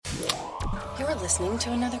You're listening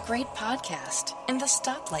to another great podcast in the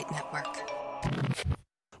Stoplight Network.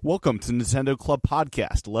 Welcome to Nintendo Club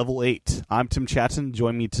Podcast, Level 8. I'm Tim Chatton.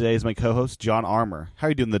 Joining me today is my co-host, John Armour. How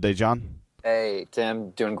are you doing today, John? Hey,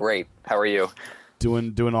 Tim. Doing great. How are you?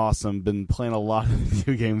 Doing awesome. Been playing a lot of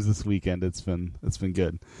video games this weekend. It's been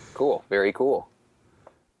good. Cool. Very cool.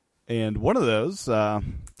 And one of those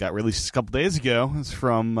got released a couple days ago. It's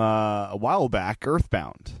from a while back,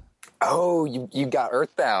 Earthbound. Oh, you got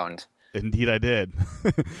Earthbound. Indeed, I did.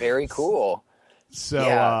 Very cool. So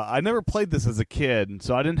Yeah. I never played this as a kid,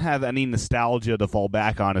 so I didn't have any nostalgia to fall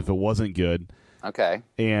back on if it wasn't good. Okay.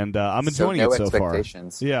 And I'm enjoying no it so far.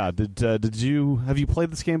 expectations. Yeah. Did you have you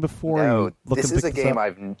played this game before? No, This this is a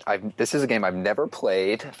game I've never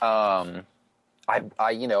played. I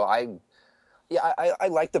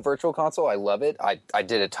like the Virtual Console. I love it. I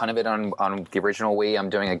did a ton of it on the original Wii. I'm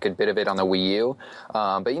doing a good bit of it on the Wii U.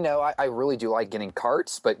 But I really do like getting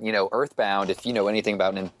carts. But Earthbound, if you know anything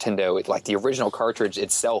about Nintendo, like the original cartridge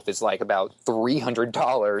itself is like about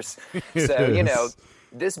 $300. So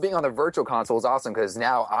this being on the Virtual Console is awesome because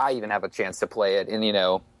now I even have a chance to play it. And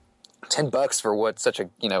 $10 for what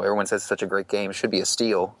everyone says is such a great game should be a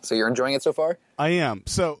steal. So you're enjoying it so far? I am.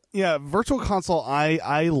 So yeah, Virtual Console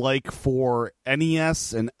I like for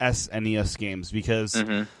NES and SNES games because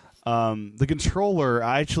the controller,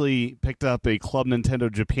 I actually picked up a Club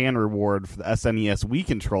Nintendo Japan reward for the SNES Wii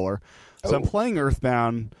controller. So I'm playing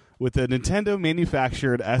Earthbound with a Nintendo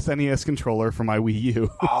manufactured SNES controller for my Wii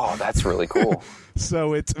U. Oh, that's really cool.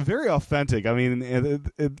 So it's very authentic. I mean,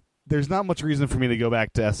 there's not much reason for me to go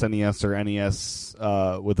back to SNES or NES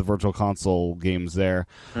with the Virtual Console games there.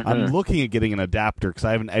 I'm looking at getting an adapter because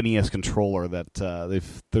I have an NES controller that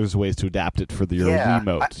there's ways to adapt it for your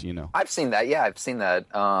Wiimote. I've seen that. Yeah, I've seen that.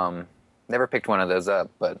 Never picked one of those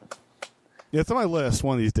up, but yeah, it's on my list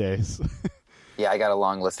one of these days. yeah, I got a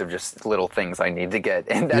long list of just little things I need to get,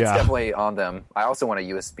 and that's definitely on them. I also want a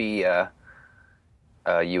USB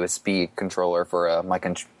controller for my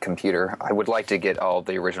computer. I would like to get all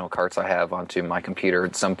the original carts I have onto my computer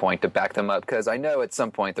at some point to back them up, because I know at some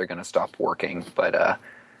point they're going to stop working. But at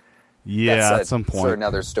some point. For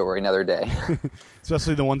another story, another day.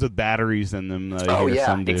 Especially the ones with batteries in them.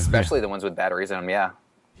 Especially the ones with batteries in them, yeah.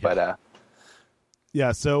 But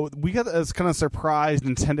yeah, so we got this kind of surprise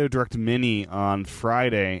Nintendo Direct Mini on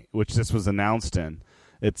Friday, which this was announced in.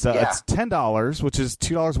 It's $10, which is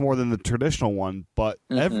 $2 more than the traditional one, but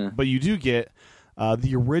you do get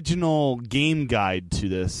the original game guide to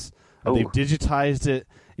this. They've digitized it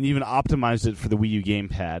and even optimized it for the Wii U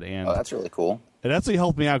gamepad. And that's really cool. It actually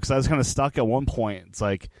helped me out because I was kind of stuck at one point. It's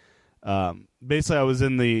like basically I was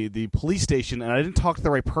in the police station and I didn't talk to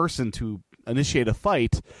the right person to initiate a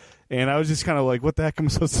fight. And I was just kind of like, what the heck am I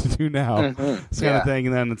supposed to do now? This kind of thing.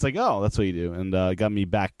 And then it's like, oh, that's what you do. And it got me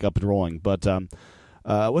back up and rolling. But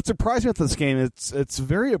what surprised me with this game, it's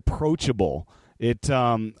very approachable.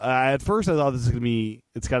 At first I thought this was going to be,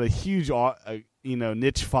 it's got a huge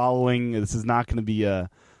niche following. This is not going to be a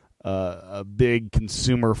big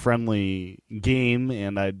consumer friendly game,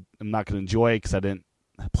 and I'm not going to enjoy it because I didn't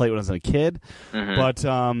play it when I was a kid. But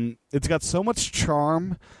it's got so much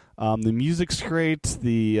charm. The music's great.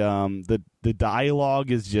 The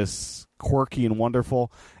dialogue is just quirky and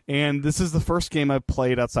wonderful. And this is the first game I've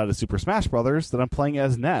played outside of Super Smash Brothers that I'm playing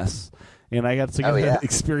as Ness, and I got to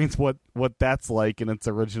experience what that's like in its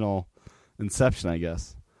original inception, I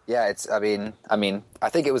guess. Yeah, I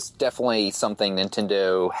think it was definitely something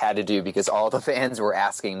Nintendo had to do because all the fans were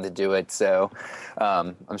asking to do it. So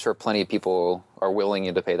I'm sure plenty of people are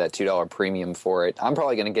willing to pay that $2 premium for it. I'm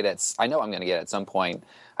probably going to get it. I know I'm going to get it at some point.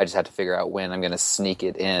 I just have to figure out when I'm going to sneak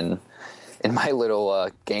it in my little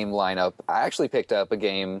game lineup. I actually picked up a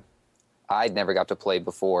game I'd never got to play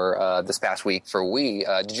before this past week for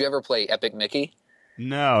Wii. Did you ever play Epic Mickey?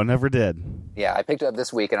 No, never did. Yeah, I picked it up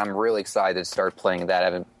this week, and I'm really excited to start playing that. I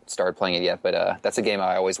haven't started playing it yet, but that's a game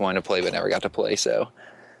I always wanted to play but never got to play. So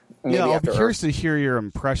maybe I'll be curious to hear your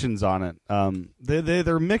impressions on it.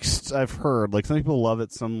 They're mixed, I've heard. Like, some people love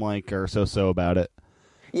it, some are so-so about it.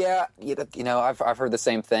 Yeah, I've heard the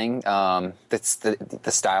same thing. That's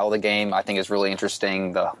the style of the game I think is really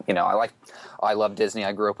interesting. I love Disney.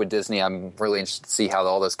 I grew up with Disney. I'm really interested to see how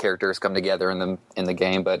all those characters come together in the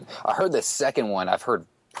game. But I heard the second one. I've heard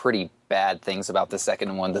pretty bad things about the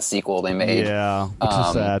second one, the sequel they made. Yeah, which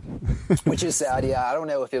is sad. Which is sad. Yeah, I don't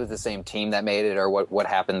know if it was the same team that made it or what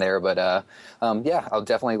happened there. But yeah, I'll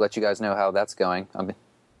definitely let you guys know how that's going.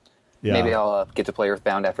 Maybe I'll get to play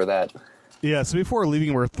Earthbound after that. Yeah, so before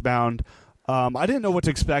leaving Earthbound, I didn't know what to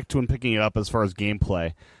expect when picking it up as far as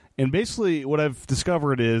gameplay. And basically what I've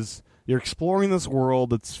discovered is You're exploring this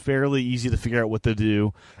world. It's fairly easy to figure out what to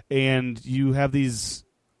do, and you have these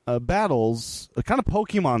battles, kind of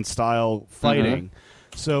Pokemon style fighting.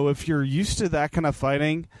 Mm-hmm. So if you're used to that kind of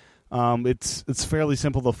fighting, it's fairly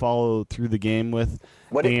simple to follow through the game with.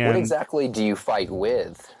 What exactly do you fight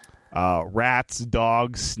with? Rats,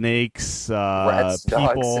 dogs, snakes,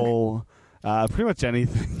 people, pretty much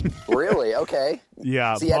anything. Really? Okay.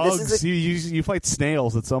 Yeah, see, bugs. You fight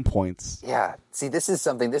snails at some points. Yeah. See, this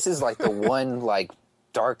is like the one like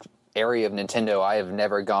dark area of Nintendo I have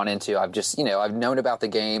never gone into. I've just, I've known about the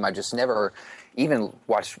game. I've just never even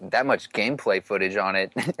watched that much gameplay footage on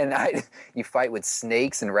it. And you fight with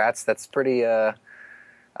snakes and rats. That's pretty.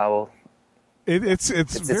 It's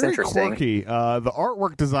very quirky. The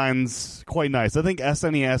artwork design's quite nice. I think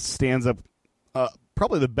SNES stands up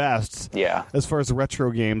probably the best. Yeah. As far as the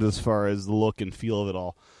retro games, as far as the look and feel of it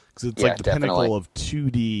all, because it's like the pinnacle of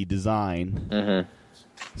 2D design. Mm-hmm.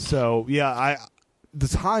 So yeah, the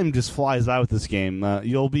time just flies out with this game.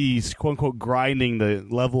 You'll be quote unquote grinding to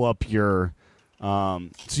level up your. So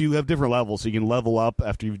you have different levels, so you can level up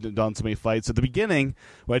after you've done so many fights. At the beginning,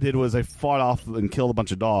 what I did was I fought off and killed a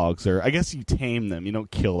bunch of dogs, or I guess you tame them. You don't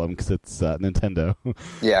kill them because it's Nintendo.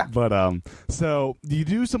 Yeah. But so you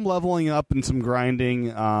do some leveling up and some grinding.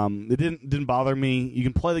 It didn't bother me. You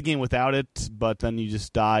can play the game without it, but then you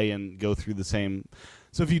just die and go through the same.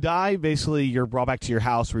 So if you die, basically you're brought back to your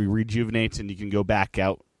house where you rejuvenate, and you can go back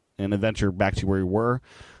out and adventure back to where you were.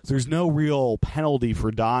 So there's no real penalty for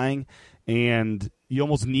dying. And you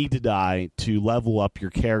almost need to die to level up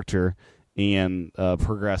your character and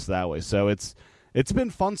progress that way. So it's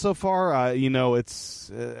been fun so far. I didn't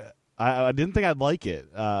think I'd like it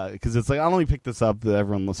because it's like I only picked this up.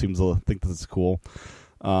 Everyone seems to think this is cool,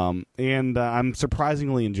 and I'm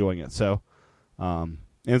surprisingly enjoying it. So, and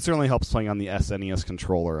it certainly helps playing on the SNES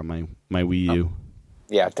controller on my Wii U.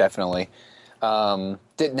 Yeah, definitely.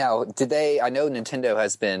 Did they? I know Nintendo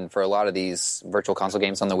has been, for a lot of these virtual console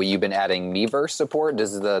games on the Wii U, been adding Miiverse support.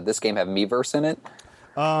 Does this game have Miiverse in it?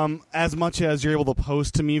 As much as you're able to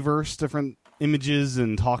post to Miiverse different images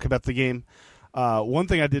and talk about the game. One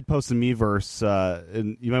thing I did post to Miiverse,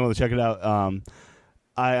 and you might want to check it out.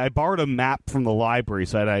 I borrowed a map from the library,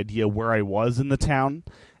 so I had an idea where I was in the town,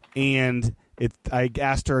 and I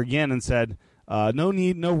asked her again and said,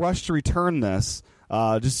 no rush to return this.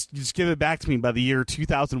 Just give it back to me by the year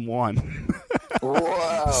 2001.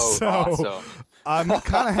 Whoa! So awesome. I'm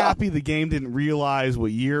kind of happy the game didn't realize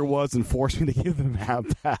what year it was and force me to give the map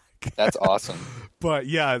back. That's awesome. But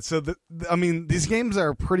yeah, so these games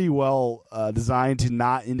are pretty well designed to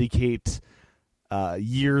not indicate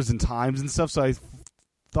years and times and stuff. So I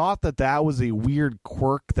thought that was a weird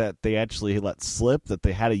quirk that they actually let slip, that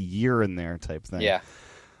they had a year in there type thing. Yeah.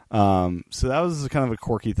 So that was kind of a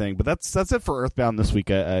quirky thing, but that's it for Earthbound this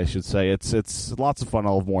week. I should say it's lots of fun.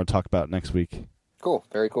 I'll have more to talk about next week. Cool,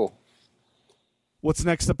 very cool. What's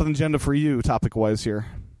next up on the agenda for you, topic wise here?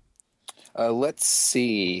 Let's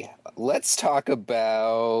see. Let's talk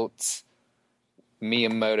about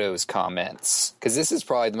Miyamoto's comments, because this is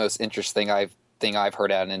probably the most interesting thing I've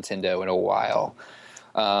heard out of Nintendo in a while.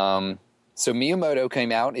 So Miyamoto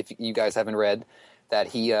came out. If you guys haven't read that,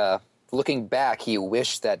 he. Looking back, he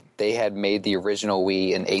wished that they had made the original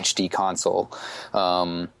Wii an HD console.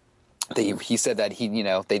 He said that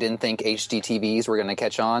they didn't think HD TVs were going to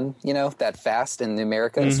catch on, that fast in the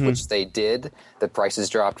Americas, mm-hmm. which they did. The prices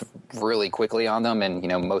dropped really quickly on them, and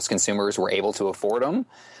most consumers were able to afford them.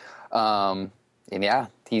 And yeah,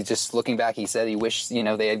 he's just looking back. He said he wished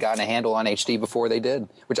they had gotten a handle on HD before they did,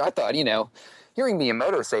 which I thought hearing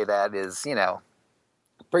Miyamoto say that is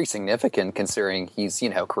pretty significant, considering he's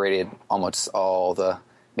created almost all the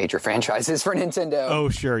major franchises for Nintendo. Oh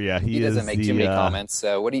sure, yeah, he doesn't make too many comments.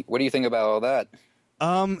 So what do you think about all that?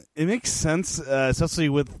 It makes sense, especially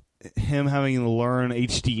with him having to learn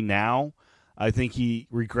HD now. I think he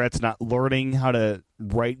regrets not learning how to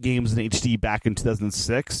write games in HD back in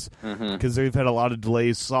 2006 because they've had a lot of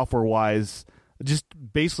delays software wise. Just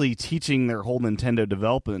basically teaching their whole Nintendo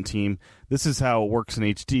development team, this is how it works in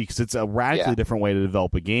HD, because it's a radically different way to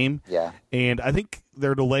develop a game. Yeah. And I think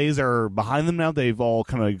their delays are behind them now. They've all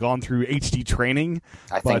kind of gone through HD training.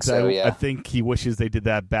 I think so, yeah. I think he wishes they did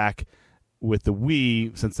that back with the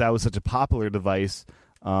Wii, since that was such a popular device,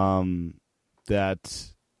 that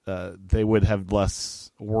they would have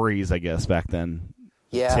less worries, I guess, back then,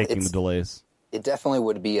 taking the delays. It definitely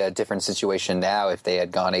would be a different situation now if they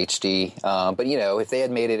had gone HD. But, if they had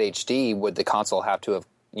made it HD, would the console have to have,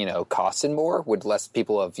 costed more? Would less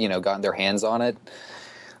people have, gotten their hands on it?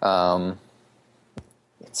 Yeah.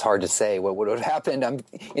 It's hard to say what would have happened.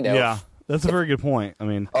 Yeah. that's a very good point. I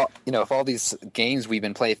mean, if all these games we've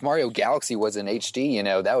been playing, if Mario Galaxy was in HD,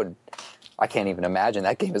 that would. I can't even imagine.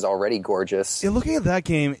 That game is already gorgeous. Yeah, looking at that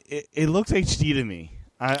game, it looks HD to me.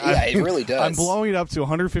 It really does. I'm blowing it up to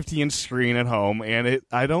 150-inch screen at home, and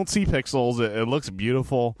I don't see pixels. It looks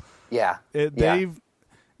beautiful. Yeah. If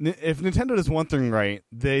Nintendo does one thing right,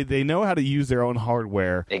 they know how to use their own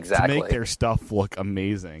hardware to make their stuff look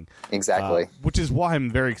amazing. Exactly. Which is why I'm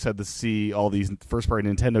very excited to see all these first-party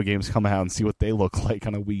Nintendo games come out and see what they look like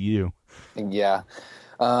on a Wii U. Yeah.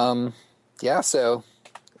 So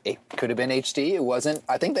it could have been HD. It wasn't.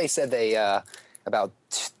 I think they said they about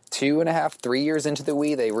 2.5, 3 years into the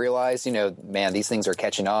Wii, they realized, man, these things are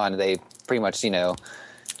catching on. They pretty much,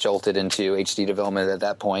 jolted into HD development at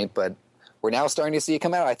that point. But we're now starting to see it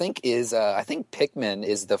come out. I think Pikmin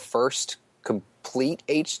is the first complete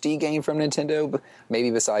HD game from Nintendo, maybe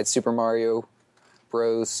besides Super Mario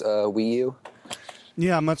Bros. Wii U.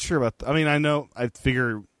 Yeah, I'm not sure about that. I mean, I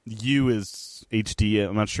figure U is HD.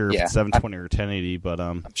 I'm not sure if it's 720 or 1080, but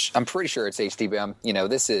I'm pretty sure it's HD. But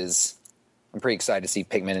I'm pretty excited to see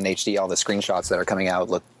Pikmin in HD. All the screenshots that are coming out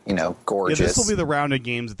look, gorgeous. Yeah, this will be the round of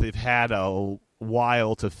games that they've had a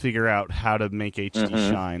while to figure out how to make HD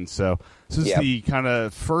shine. So this is the kind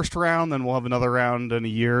of first round, then we'll have another round in a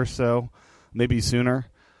year or so, maybe sooner.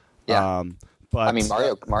 Yeah. But I mean,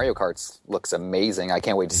 Mario Kart looks amazing. I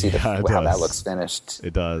can't wait to see how that looks finished.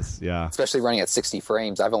 It does, yeah. Especially running at 60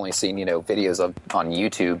 frames. I've only seen videos on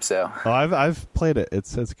YouTube. So I've played it.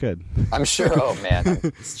 It's good. I'm sure. Oh man,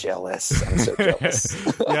 I'm jealous. I'm so jealous.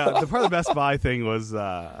 Yeah, the part of the Best Buy thing was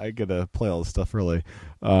I get to play all this stuff early.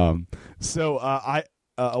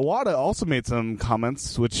 Iwata also made some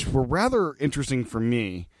comments which were rather interesting for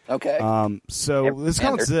me. Okay. This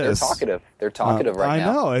comments they're talkative. They're talkative right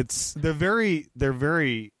now. I know. They're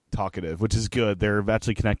very talkative, which is good. They're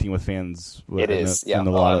actually connecting with fans.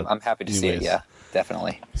 I'm happy to see it. Yeah,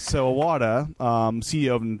 definitely. So Iwata,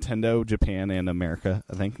 CEO of Nintendo Japan and America,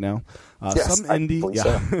 I think now. Yes, I believe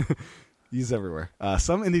so. He's everywhere.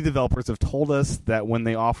 Some indie developers have told us that when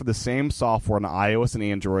they offer the same software on iOS and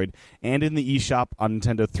Android and in the eShop on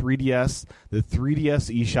Nintendo 3DS, the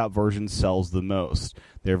 3DS eShop version sells the most.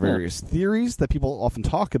 There are various theories that people often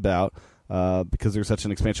talk about because there's such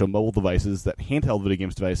an expansion of mobile devices that handheld video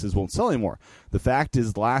games devices won't sell anymore. The fact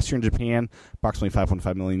is, last year in Japan, approximately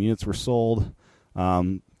 5.5 million units were sold.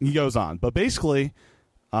 He goes on. But basically,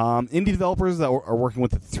 indie developers that are working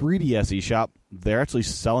with the 3DS eShop, they're actually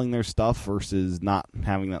selling their stuff versus not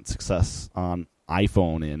having that success on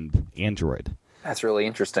iPhone and Android. That's really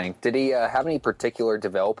interesting. Did he have any particular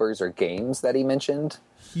developers or games that he mentioned?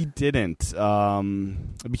 He didn't.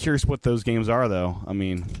 I'd be curious what those games are, though. I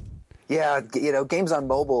mean... Yeah, games on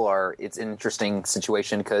mobile it's an interesting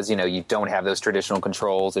situation because, you don't have those traditional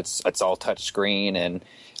controls. It's all touch screen, and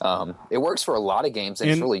it works for a lot of games, and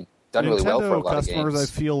it's really done really well for a lot of games. Customers, I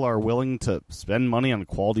feel, are willing to spend money on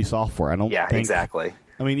quality software. Exactly.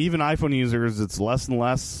 I mean, even iPhone users, it's less and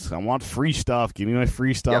less. I want free stuff. Give me my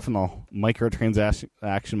free stuff, and I'll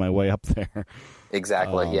microtransaction my way up there.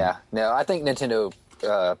 Exactly, yeah. No, I think Nintendo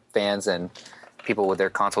fans and people with their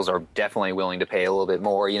consoles are definitely willing to pay a little bit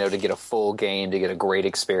more, to get a full game, to get a great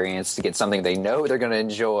experience, to get something they know they're going to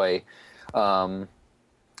enjoy.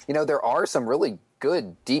 There are some really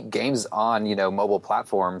good, deep games on, mobile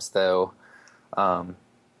platforms, though.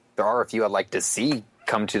 There are a few I'd like to see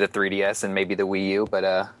come to the 3DS and maybe the Wii U,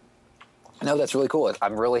 but no, that's really cool.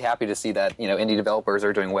 I'm really happy to see that, indie developers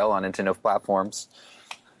are doing well on Nintendo platforms.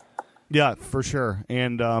 Yeah, for sure.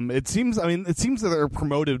 And it seems that they're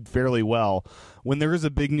promoted fairly well. When there is a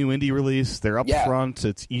big new indie release, they're up front.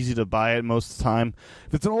 It's easy to buy it most of the time.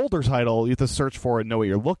 If it's an older title, you have to search for it and know what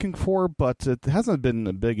you're looking for, but it hasn't been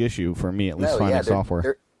a big issue for me, at least finding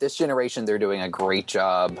software. This generation, they're doing a great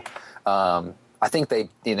job. I think they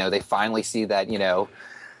finally see that,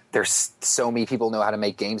 there's so many people know how to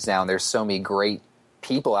make games now, and there's so many great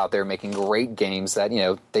people out there making great games that,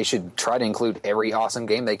 they should try to include every awesome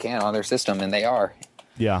game they can on their system, and they are.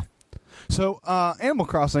 Yeah. So Animal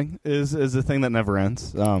Crossing is a thing that never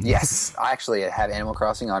ends. Yes, I actually have Animal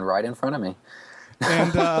Crossing on right in front of me.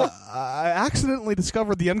 And I accidentally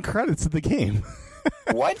discovered the end credits of the game.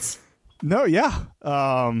 What? No, yeah.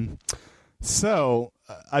 So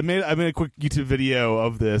I made a quick YouTube video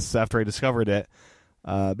of this after I discovered it.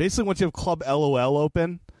 Basically, once you have Club LOL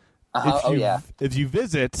open, if you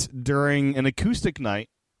visit during an acoustic night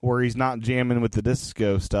where he's not jamming with the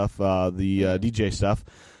disco stuff, DJ stuff,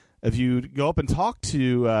 if you go up and talk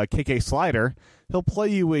to KK Slider, he'll play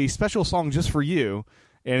you a special song just for you,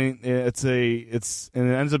 and it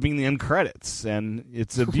ends up being the end credits, and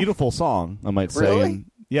it's a beautiful song, I might say. Really?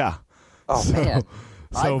 And, yeah. Oh, man.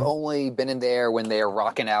 So, I've only been in there when they're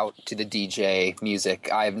rocking out to the DJ music.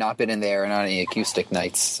 I have not been in there on any acoustic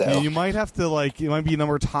nights. So you might have to it might be a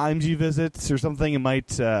number of times you visit or something. It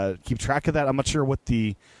might keep track of that. I'm not sure what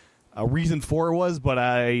the reason for it was, but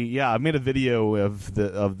I made a video of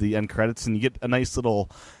the end credits, and you get a nice little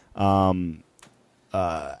album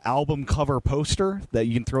cover poster that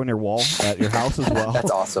you can throw on your wall at your house as well.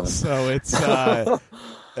 That's awesome. So it's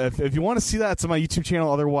if you want to see that, it's on my YouTube channel.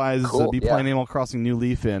 Otherwise, Cool, be playing Animal Crossing New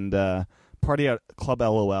Leaf and party at Club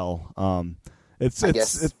LOL. It's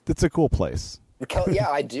a cool place. Yeah,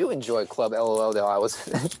 I do enjoy Club LOL though.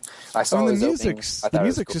 I saw the his music's opening. the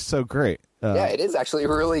music's just so great. Yeah, it is actually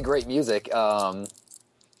really great music. I'd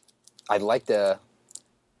like to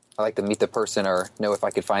meet the person or know if I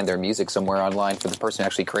could find their music somewhere online for the person who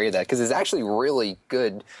actually created that, because it's actually really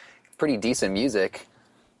good, pretty decent music.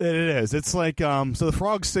 It is. It's like so the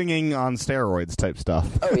frog singing on steroids type stuff.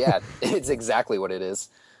 Oh yeah, it's exactly what it is.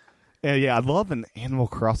 Yeah, I'd love an Animal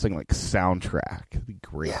Crossing soundtrack. It'd be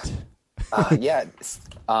great. Yeah.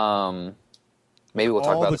 Maybe we'll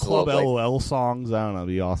talk about this a little All the bit. Club LOL songs. I don't know. It'd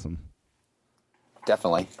be awesome.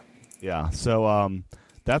 Definitely. Yeah. So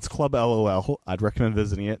that's Club LOL. I'd recommend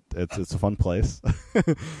visiting it. It's a fun place.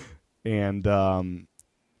 And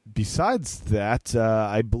besides that,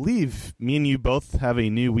 I believe me and you both have a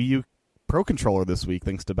new Wii U Pro Controller this week,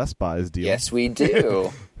 thanks to Best Buy's deal. Yes, we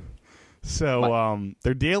do. So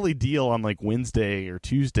their daily deal on Wednesday or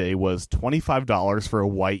Tuesday was $25 for a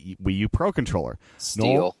white Wii U Pro Controller.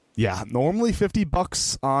 Steal. Normally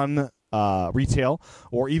 $50 on retail,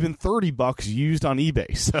 or even $30 used on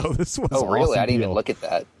eBay. So this was Oh, really? awesome I didn't deal. even look at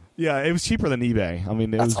that. Yeah, it was cheaper than eBay. I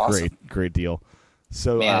mean, it That's was awesome. great deal.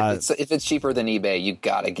 So Man, if it's cheaper than eBay, you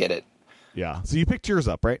gotta get it. yeah, so you picked yours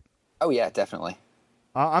up, right? Oh yeah, definitely.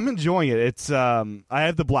 I'm enjoying it. It's I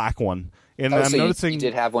have the black one, and I'm so noticing. you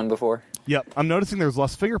did have one before? Yep, I'm noticing there's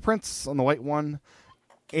less fingerprints on the white one,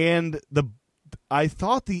 and I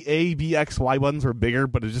thought the A, B, X, Y buttons were bigger,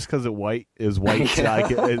 but it's just because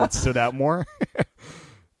it stood out more.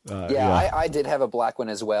 I did have a black one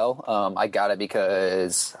as well. I got it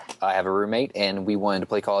because I have a roommate and we wanted to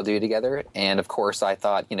play Call of Duty together. And of course, I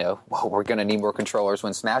thought, we're going to need more controllers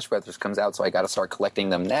when Smash Brothers comes out, so I got to start collecting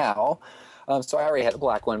them now. So I already had a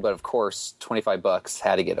black one, but of course, $25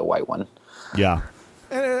 had to get a white one. Yeah,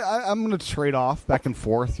 and I'm going to trade off back and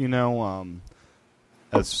forth,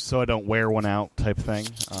 so I don't wear one out type thing.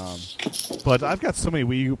 But I've got so many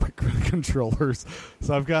Wii U controllers.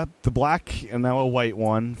 So I've got the black and now a white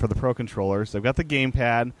one for the Pro controllers. I've got the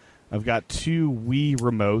gamepad. I've got 2 Wii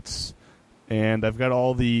remotes. And I've got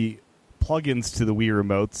all the plugins to the Wii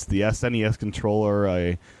remotes. The SNES controller,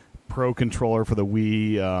 a Pro controller for the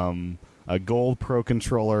Wii, a Gold Pro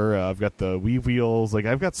controller. I've got the Wii wheels.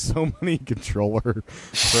 I've got so many controller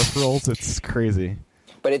peripherals. It's crazy.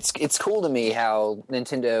 But it's cool to me how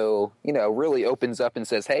Nintendo, really opens up and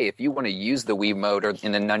says, hey, if you want to use the Wii mode or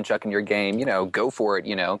in the nunchuck in your game, go for it.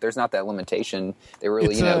 There's not that limitation. They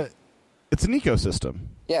really, it's an ecosystem.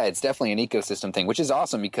 Yeah, it's definitely an ecosystem thing, which is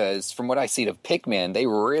awesome because from what I see of Pikmin, they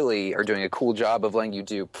really are doing a cool job of letting you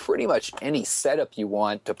do pretty much any setup you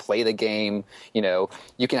want to play the game. You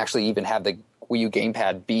can actually even have the Wii U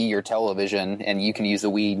gamepad be your television, and you can use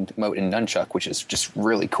the Wii remote and nunchuck, which is just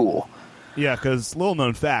really cool. Yeah, because little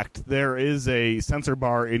known fact, there is a sensor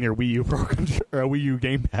bar in your Wii U Wii U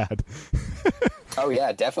gamepad. Oh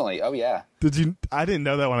yeah, definitely. Oh yeah. I didn't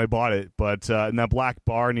know that when I bought it, but in that black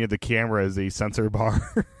bar near the camera is a sensor bar.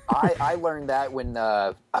 I learned that when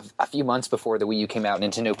a few months before the Wii U came out,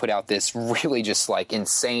 Nintendo put out this really just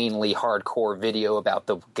insanely hardcore video about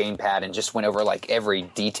the gamepad and just went over every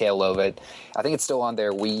detail of it. I think it's still on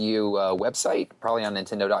their Wii U website, probably on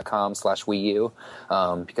Nintendo.com/Wii U,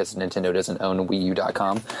 because Nintendo doesn't own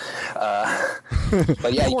WiiU.com.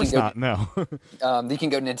 But yeah, of course not. No. You can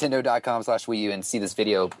go to Nintendo.com/Wii U and see this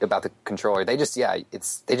video about the controller. They just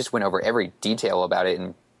went over every detail about it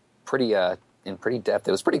in pretty depth.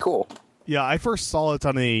 It was pretty cool. Yeah, I first saw it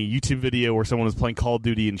on a YouTube video where someone was playing Call of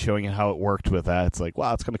Duty and showing how it worked with that. It's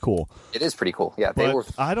wow, it's kind of cool. It is pretty cool. Yeah,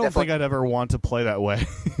 I don't think I'd ever want to play that way.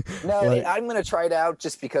 No, I'm going to try it out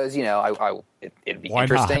just because it'd be Why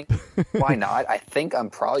interesting. not? Why not? I think I'm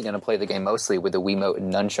probably going to play the game mostly with the Wiimote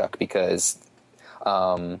and nunchuck because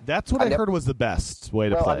that's what I heard was the best way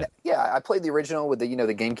to play it. Yeah, I played the original with the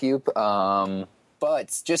GameCube.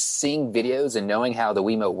 But just seeing videos and knowing how the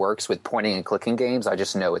Wiimote works with pointing and clicking games, I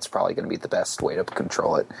just know it's probably going to be the best way to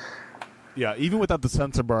control it. Yeah, even without the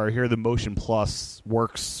sensor bar here, the Motion Plus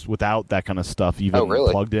works without that kind of stuff even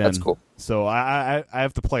plugged in. That's cool. So I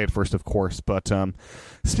have to play it first, of course. But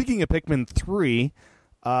speaking of Pikmin 3,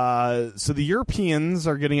 So the Europeans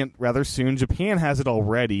are getting it rather soon. Japan has it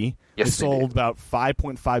already. Yes, they sold about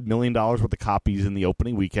 $5.5 million worth of copies in the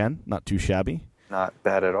opening weekend. Not too shabby. Not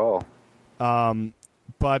bad at all.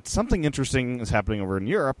 But something interesting is happening over in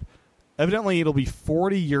Europe. Evidently, it'll be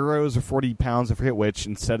 40 euros or 40 pounds, I forget which,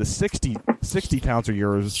 instead of 60 pounds or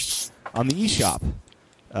euros on the eShop.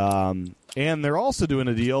 And they're also doing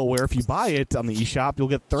a deal where if you buy it on the eShop, you'll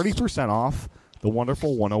get 30% off the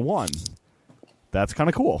wonderful 101. That's kind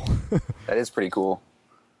of cool. That is pretty cool.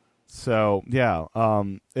 So, yeah,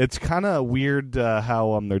 it's kind of weird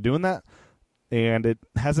how they're doing that, and it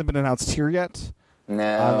hasn't been announced here yet.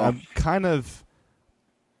 No. I'm kind of,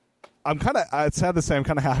 it's sad to say, I'm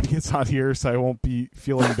kind of happy it's not here, so I won't be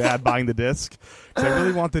feeling bad buying the disc, because I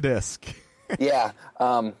really want the disc. Yeah,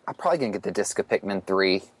 I'm probably going to get the Disc of Pikmin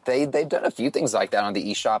 3. They've done a few things like that on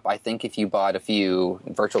the eShop. I think if you bought a few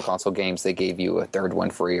Virtual Console games, they gave you a third one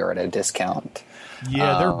free or at a discount.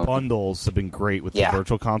 Yeah, their bundles have been great with the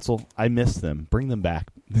Virtual Console. I miss them. Bring them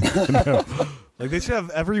back. No. Like they should have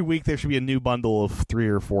every week. There should be a new bundle of 3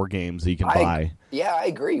 or 4 games that you can buy. Yeah, I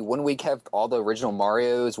agree. One week have all the original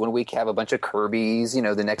Mario's. One week have a bunch of Kirby's. You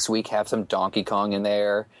know, the next week have some Donkey Kong in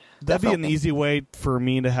there. That'd be an easy way for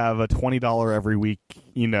me to have a $20 every week.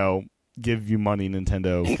 You know, give you money,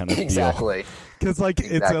 Nintendo kind of exactly. Because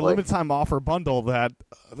it's a limited time offer bundle that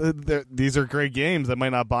these are great games. I might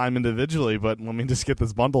not buy them individually, but let me just get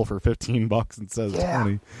this bundle for $15 instead of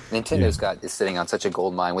 20. Nintendo's is sitting on such a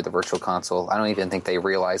gold mine with the Virtual Console. I don't even think they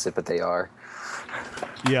realize it, but they are.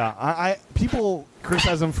 Yeah, I people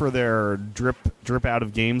criticize them for their drip out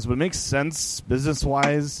of games, but it makes sense business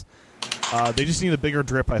wise. They just need a bigger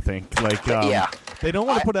drip, I think. They don't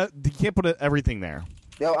want to they can't put everything there.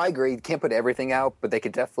 No, I agree. You can't put everything out, but they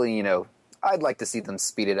could definitely, I'd like to see them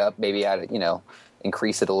speed it up, maybe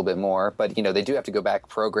increase it a little bit more. But, they do have to go back,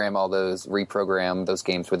 reprogram those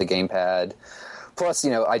games with the gamepad. Plus,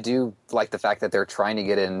 I do like the fact that they're trying to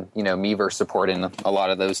get in, Miiverse support in a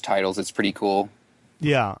lot of those titles. It's pretty cool.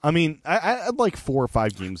 Yeah, I mean, I'd like 4 or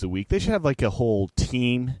 5 games a week. They should have like a whole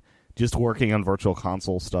team just working on Virtual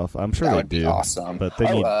Console stuff. I'm sure that they would be do. Awesome. But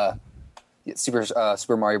they need...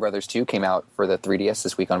 Super Mario Brothers 2 came out for the 3DS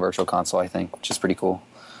this week on Virtual Console, I think, which is pretty cool.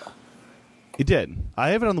 It did. I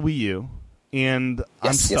have it on the Wii U, and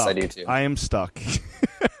I'm stuck. Yes, I do too. I am stuck.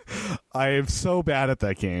 I am so bad at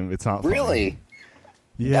that game. It's not funny. Really?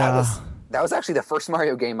 Yeah. That was actually the first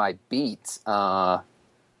Mario game I beat.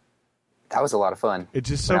 That was a lot of fun. It's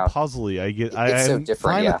just so puzzly. It's so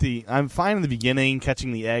different. I'm fine in the beginning,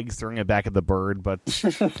 catching the eggs, throwing it back at the bird, but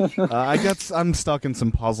I'm stuck in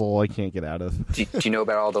some puzzle I can't get out of. Do you know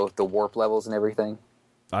about all the warp levels and everything?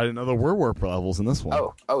 I didn't know there were warp levels in this one.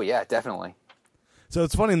 Oh yeah, definitely. So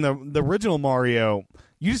it's funny, in the original Mario,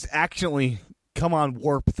 you just accidentally come on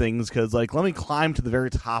warp things because, let me climb to the very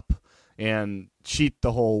top and cheat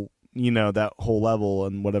the whole, that whole level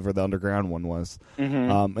and whatever the underground one was.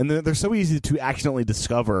 Mm-hmm. And they're so easy to accidentally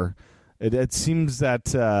discover. It seems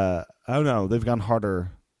that, I don't know, they've gone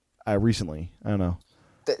harder recently. I don't know.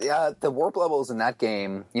 The warp levels in that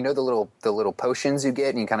game, the little potions you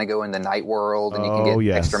get, and you kind of go in the night world, and you can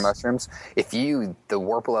get extra mushrooms. The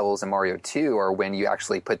warp levels in Mario 2 are when you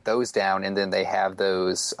actually put those down, and then they have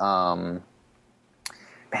those, those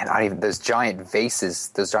giant vases,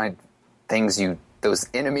 those giant things those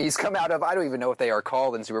enemies come out of. I don't even know what they are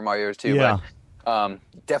called in Super Mario 2, but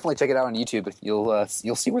definitely check it out on YouTube.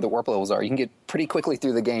 You'll see where the warp levels are. You can get pretty quickly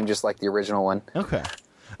through the game, just like the original one. Okay.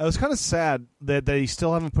 I was kind of sad that they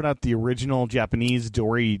still haven't put out the original Japanese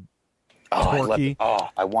Dory Torky.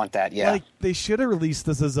 I want that, yeah. They should have released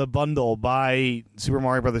this as a bundle. Buy Super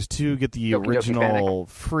Mario Brothers 2, get the original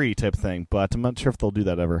free type thing, but I'm not sure if they'll do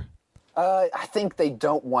that ever. I think they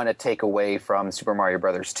don't want to take away from Super Mario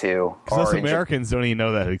Brothers 2. Because us Americans don't even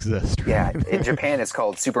know that exists. Right? Yeah, in Japan it's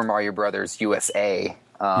called Super Mario Brothers USA.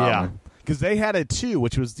 Because they had it too,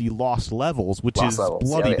 which was the Lost Levels, which is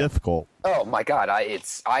bloody difficult. Oh my god, I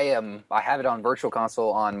have it on Virtual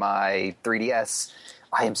Console on my 3DS.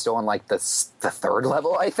 I am still on the third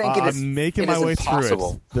level. I think I'm making my way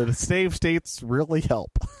through it. The save states really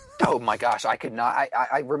help. Oh my gosh, I could not.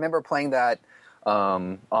 I remember playing that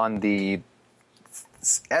on the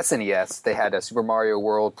SNES. They had a Super Mario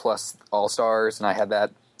World plus All Stars, and I had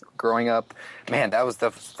that growing up. Man, that was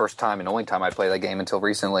the first time and only time I played that game until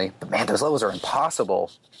recently. But man, those levels are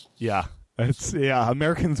impossible. Yeah.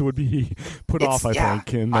 Americans would be put off, I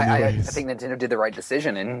think, in many ways. I think Nintendo did the right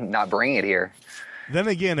decision in not bringing it here. Then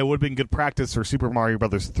again, it would have been good practice for Super Mario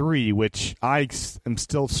Brothers 3, which I am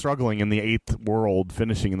still struggling in the 8th world,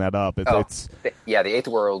 finishing that up. The 8th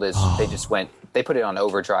world is they put it on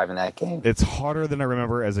overdrive in that game. It's harder than I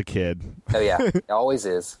remember as a kid. Oh yeah, it always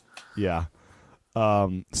is. Yeah.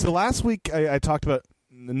 So last week I talked about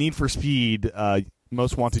Need for Speed,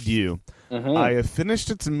 Most Wanted You. Mm-hmm. I have finished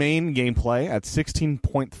its main gameplay at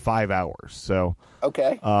 16.5 hours. So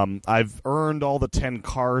okay. I've earned all the 10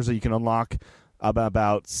 cars that you can unlock.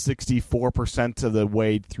 About 64% of the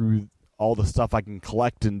way through all the stuff I can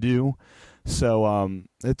collect and do. So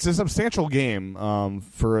it's a substantial game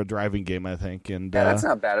for a driving game, I think. And yeah, that's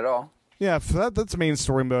not bad at all. Yeah, for that's main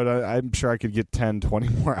story mode. I'm sure I could get 10, 20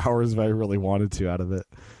 more hours if I really wanted to out of it.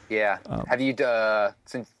 Yeah. Have you,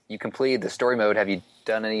 since you completed the story mode, have you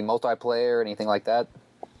done any multiplayer or anything like that?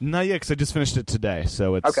 Not yet, because I just finished it today,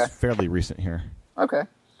 so it's fairly recent here. Okay.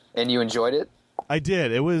 And you enjoyed it? I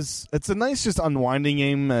did. It's a nice, just unwinding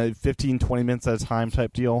game, 15, 20 minutes at a time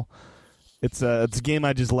type deal. It's a game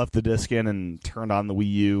I just left the disc in and turned on the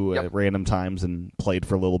Wii U at random times and played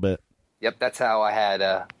for a little bit. Yep, that's how I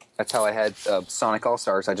had Sonic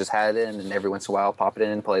All-Stars. I just had it in, and every once in a while pop it in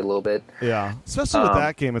and play a little bit. Yeah, especially with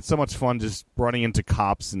that game, it's so much fun just running into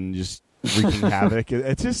cops and just wreaking havoc.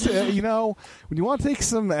 It's just, when you want to take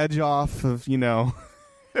some edge off of,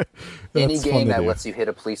 any game that lets you hit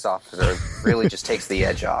a police officer really just takes the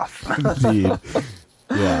edge off. Indeed.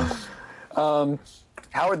 Yeah.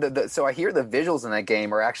 How are so I hear the visuals in that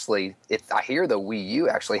game are actually, I hear the Wii U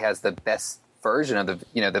actually has the best version of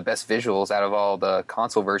the best visuals out of all the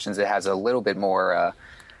console versions. It has a little bit more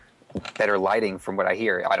better lighting from what I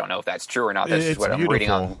hear. I don't know if that's true or not. That's just what I'm reading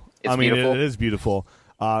on. It's beautiful. It is beautiful.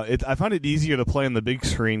 I find it easier to play on the big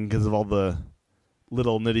screen because of all the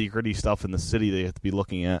little nitty-gritty stuff in the city they have to be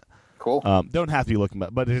looking at. Cool. Don't have to be looking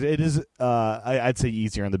at, but it is, I'd say,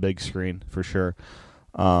 easier on the big screen for sure.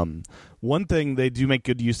 One thing, they do make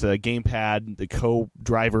good use of a gamepad. The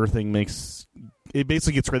co-driver thing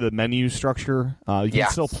basically gets rid of the menu structure. You can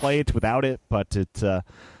still play it without it, but it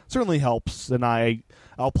certainly helps. And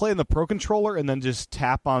I'll play in the Pro Controller and then just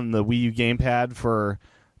tap on the Wii U gamepad for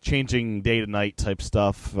changing day to night type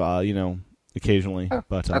stuff, occasionally. Oh,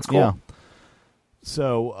 but that's cool. Yeah.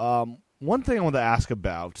 So, one thing I want to ask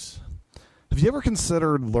about, have you ever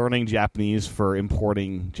considered learning Japanese for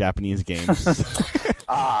importing Japanese games?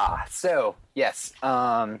 So, yes.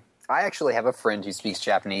 I actually have a friend who speaks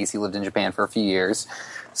Japanese. He lived in Japan for a few years.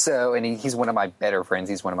 So, and he's one of my better friends.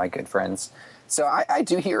 He's one of my good friends. So I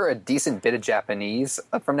do hear a decent bit of Japanese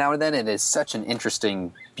from now and then. It is such an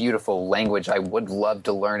interesting, beautiful language. I would love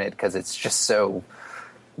to learn it because it's just so,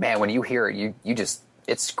 man, when you hear it, you just,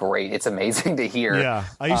 it's great. It's amazing to hear. Yeah.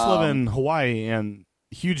 I used to live in Hawaii, and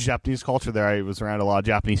huge Japanese culture there. I was around a lot of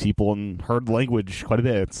Japanese people and heard the language quite a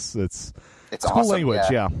bit. It's awesome. Cool language,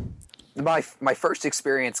 yeah. My first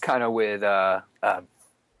experience kind of with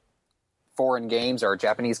foreign games or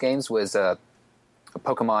Japanese games was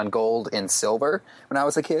Pokemon Gold and Silver when I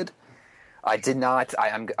was a kid. I did not.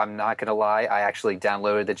 I'm not going to lie. I actually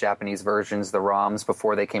downloaded the Japanese versions, the ROMs,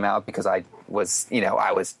 before they came out because I was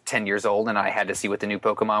 10 years old and I had to see what the new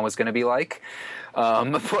Pokemon was going to be like.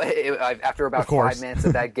 After about 5 minutes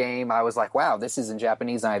of that game, I was like, "Wow, this is in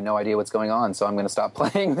Japanese, and I have no idea what's going on, so I'm going to stop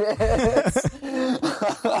playing this."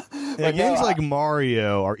 Games like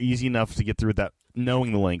Mario are easy enough to get through without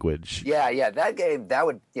knowing the language. Yeah, that game, that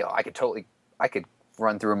would, I could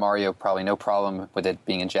run through a Mario, probably no problem with it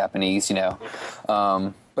being in Japanese,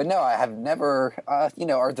 but no, I have never, I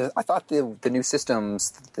thought the new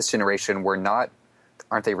systems this generation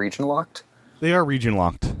aren't they region locked? They are region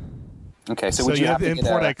locked. Okay, so would you have to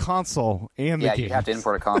import a console and the game? Yeah, you'd have to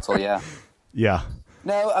import a console, yeah. Yeah.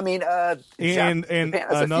 No, I mean, and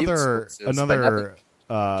another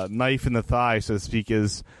knife in the thigh, so to speak,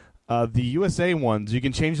 is the USA ones. You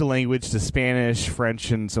can change the language to Spanish,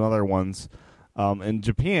 French, and some other ones. In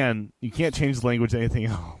Japan, you can't change the language to anything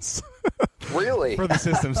else. Really? For the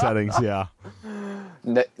system settings, yeah.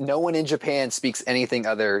 No one in Japan speaks anything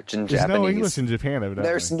other than There's Japanese. no English in Japan, evidently.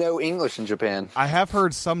 There's no English in Japan. I have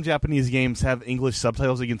heard some Japanese games have English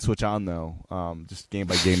subtitles you can switch on, though, just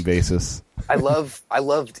game-by-game basis. I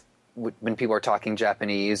loved when people are talking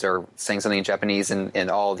Japanese or saying something in Japanese and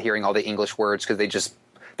hearing all the English words because they just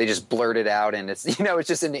blurt it out, and it's it's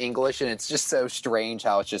just in English, and it's just so strange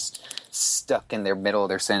how it's just stuck in their middle of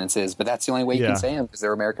their sentences. But that's the only way you can say them because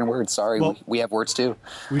they're American words. Sorry, well, we have words too.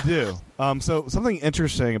 We do. So something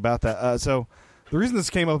interesting about that. So the reason this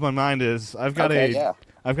came up in my mind is I've got a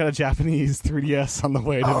Japanese 3DS on the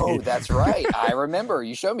way to me. Oh, that's right. I remember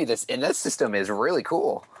you showed me this, and this system is really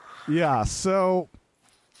cool. Yeah. So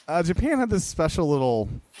Japan had this special little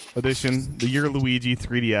edition, the Year Luigi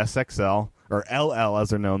 3DS XL, or LL as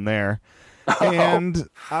they're known there. And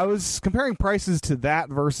I was comparing prices to that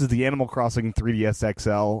versus the Animal Crossing 3DS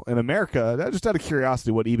XL in America, just out of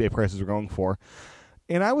curiosity what eBay prices were going for.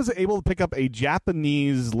 And I was able to pick up a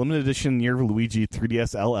Japanese limited edition Year Luigi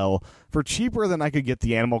 3DS LL for cheaper than I could get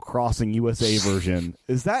the Animal Crossing USA version.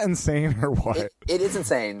 Is that insane or what? It is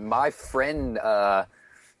insane. My friend got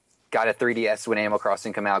a 3DS when Animal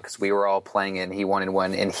Crossing came out because we were all playing it and he wanted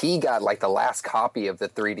one. And he got like the last copy of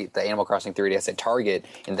the Animal Crossing 3DS at Target.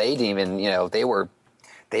 And they didn't even,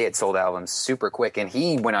 they had sold out of them super quick. And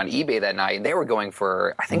he went on eBay that night and they were going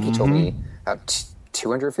for, I think he told me, about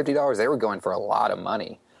 $250. They were going for a lot of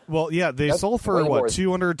money. Well, yeah, they sold for what,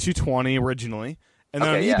 $200, $220 originally, and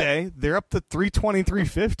then on eBay they're up to $320,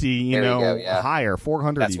 $350. Higher,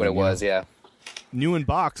 $400. That's what it was. Yeah, new in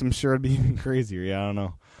box. I'm sure it'd be even crazier. Yeah, I don't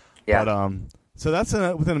know. Yeah. But so that's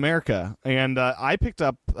within America, and I picked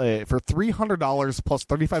up for $300 plus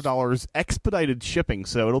 $35 expedited shipping.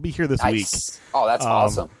 So it'll be here this week. Oh, that's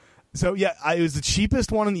awesome. So yeah, it was the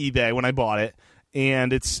cheapest one on eBay when I bought it.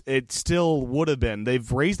 And it still would have been.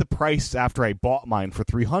 They've raised the price after I bought mine for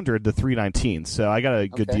 $300 to $319. So I got a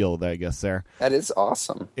good deal there, I guess, there. That is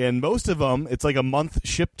awesome. And most of them, it's like a month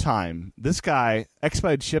ship time. This guy,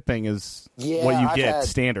 expedited shipping is what you get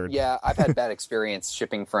standard. Yeah, I've had bad experience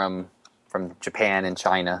shipping from Japan and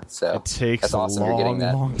China. So it takes that's awesome. You're getting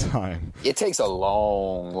that. long time. It takes a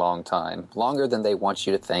long, long time. Longer than they want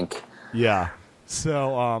you to think. Yeah.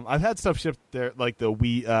 So I've had stuff shipped there, like the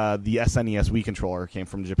SNES Wii controller came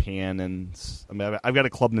from Japan, and I've got a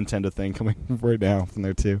Club Nintendo thing coming right now from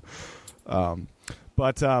there too.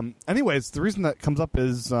 But anyways, the reason that comes up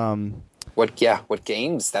is what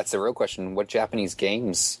games? That's the real question. What Japanese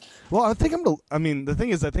games? Well, I think the thing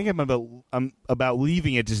is, I think I'm about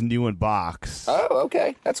leaving it just new in box. Oh,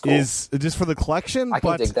 okay, that's cool. Is just for the collection. I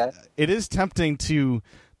can dig that. It is tempting to.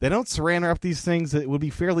 They don't saran wrap these things. It would be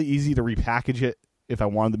fairly easy to repackage it if I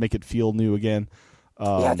wanted to make it feel new again.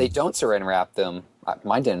 Yeah, they don't saran wrap them.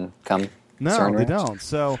 Mine didn't come. No, they don't.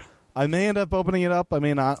 So I may end up opening it up. I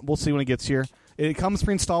may not. We'll see when it gets here. It comes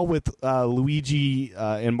pre-installed with Luigi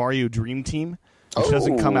and Mario Dream Team, which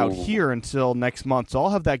doesn't come out here until next month. So I'll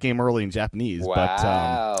have that game early in Japanese.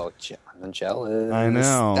 Wow, I'm jealous. I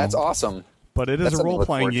know. That's awesome. But it is a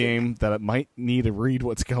role-playing game that it might need to read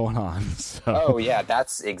what's going on. So. Oh, yeah,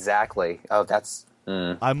 that's exactly. Oh, that's...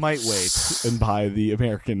 I might wait and buy the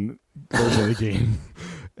American version of the game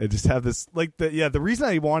and just have this... The reason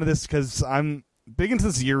I wanted this because I'm big into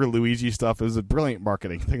this Year Luigi stuff. It was a brilliant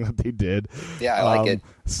marketing thing that they did. Yeah, I like it.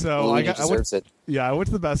 So Luigi deserves it. Yeah, I went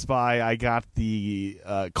to the Best Buy. I got the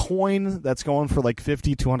coin that's going for like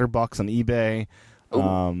 $50, $200 on eBay.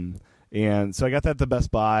 And so I got that at the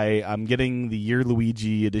Best Buy. I'm getting the Year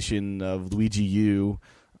Luigi edition of Luigi U.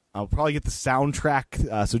 I'll probably get the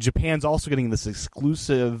soundtrack. So Japan's also getting this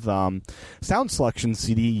exclusive sound selection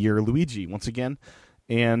CD, Year Luigi, once again.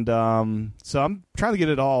 And so I'm trying to get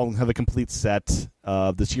it all and have a complete set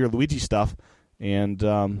of this Year Luigi stuff. And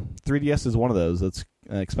 3DS is one of those. That's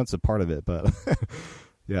an expensive part of it, but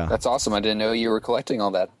yeah. That's awesome. I didn't know you were collecting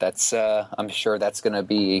all that. That's I'm sure that's going to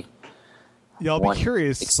be... Yeah, I'll be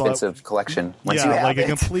curious. Expensive collection. Once you have like a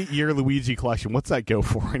complete Year Luigi collection. What's that go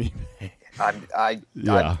for anyway?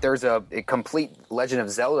 There's a complete Legend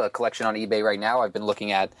of Zelda collection on eBay right now. I've been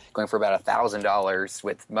looking at going for about $1,000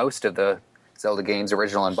 with most of the Zelda games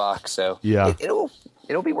original in box. So yeah, it'll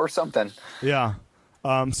be worth something. Yeah.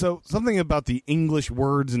 So something about the English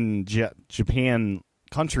words in Japan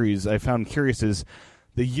countries I found curious is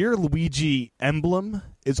the Year Luigi emblem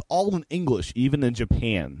is all in English, even in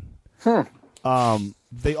Japan.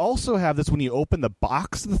 They also have this when you open the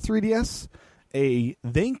box of the 3DS, a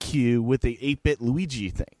thank you with a 8-bit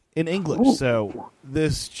Luigi thing in English. Ooh. So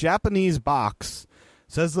this Japanese box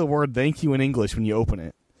says the word thank you in English when you open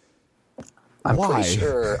it. I'm pretty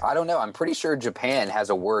sure. I don't know. I'm pretty sure Japan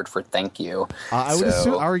has a word for thank you. I would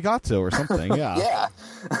assume arigato or something. Yeah.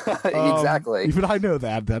 Yeah. Exactly. Even I know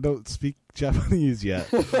that. I don't speak Japanese yet.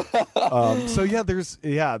 So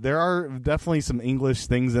there are definitely some English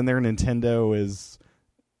things in there. Nintendo is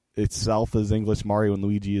itself is English. Mario and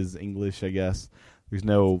Luigi is English. I guess there's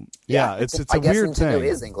no. Yeah, it's a weird thing. Nintendo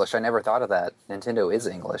is English. I never thought of that. Nintendo is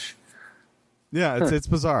English. Yeah, it's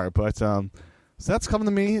bizarre, but. So that's coming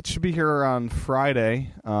to me. It should be here on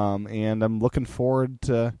Friday, and I'm looking forward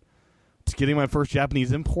to getting my first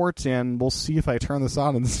Japanese import, and we'll see if I turn this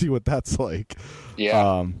on and see what that's like.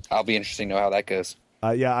 Yeah, I'll be interested to know how that goes.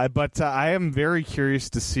 But I am very curious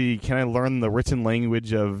to see, can I learn the written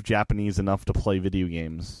language of Japanese enough to play video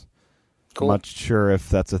games? Cool. I'm not sure if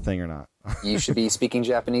that's a thing or not. you should be speaking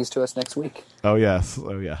Japanese to us next week. Oh yes.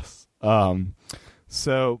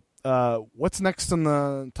 So what's next on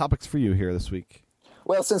the topics for you here this week?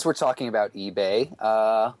 Well, since we're talking about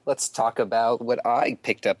eBay, let's talk about what I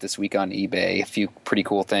picked up this week on eBay. A few pretty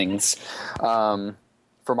cool things.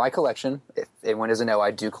 For my collection, if anyone doesn't know,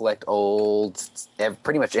 I do collect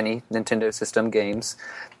pretty much any Nintendo system games.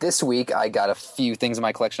 This week, I got a few things in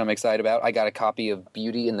my collection I'm excited about. I got a copy of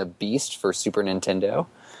Beauty and the Beast for Super Nintendo.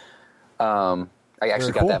 I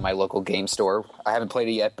actually got that at my local game store. I haven't played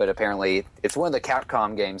it yet, but apparently it's one of the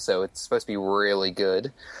Capcom games, so it's supposed to be really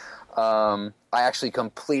good. I actually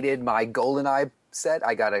completed my GoldenEye set.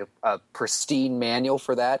 I got a pristine manual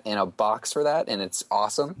for that and a box for that, and it's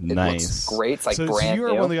awesome. It looks great. It's like so brand new. So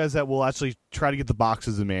you're one of the guys that will actually try to get the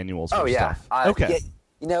boxes and manuals for stuff. Okay.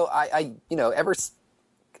 Ever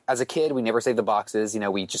as a kid, we never saved the boxes.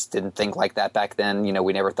 We just didn't think like that back then.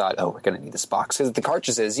 We never thought, oh, we're going to need this box. Because the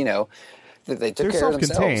cartridges, they took care of themselves.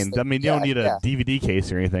 They're self-contained. I mean, you don't need a DVD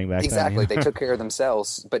case or anything back then. Exactly. They took care of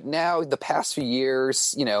themselves. But now, the past few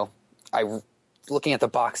years, looking at the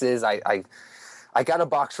boxes, I got a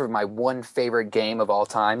box for my one favorite game of all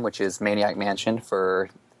time, which is Maniac Mansion for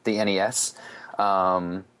the NES.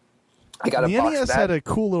 I got the a box NES for that. had a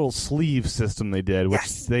cool little sleeve system they did,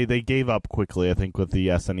 which they gave up quickly, I think, with the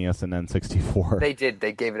SNES and N64. They did.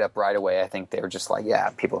 They gave it up right away. I think they were just like, yeah,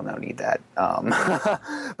 people don't need that.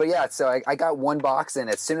 But yeah, so I got one box, and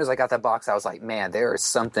as soon as I got that box, I was like, man, there is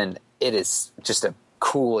something. It is just a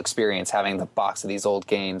cool experience having the box of these old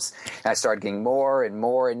games. And I started getting more and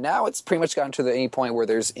more, and now it's pretty much gotten to any point where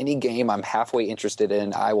there's any game I'm halfway interested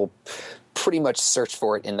in, I will pretty much search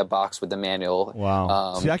for it in the box with the manual.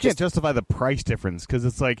 Wow. See, I can't justify the price difference because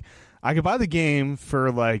it's like I could buy the game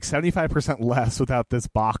for like 75% less without this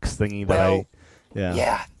box thingy that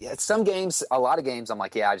Yeah. Some games, a lot of games, I'm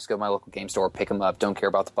like, I just go to my local game store, pick them up, don't care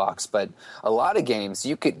about the box. But a lot of games,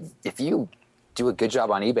 you could, if you do a good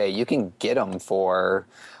job on eBay, you can get them for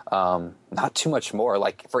not too much more.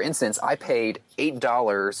 Like, for instance, I paid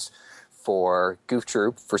 $8 for Goof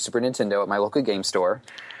Troop for Super Nintendo at my local game store.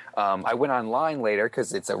 I went online later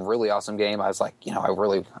because it's a really awesome game. I was like,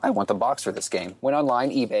 I want the box for this game. Went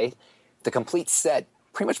online, eBay. The complete set,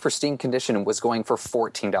 pretty much pristine condition, was going for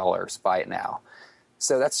 $14. Buy it now.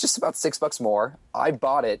 So that's just about $6 more. I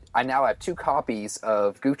bought it. I now have 2 copies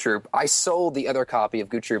of Goof Troop. I sold the other copy of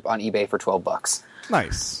Goof Troop on eBay for $12.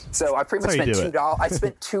 Nice. So I pretty much spent $2. I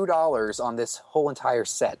spent $2 on this whole entire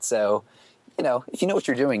set. So, if you know what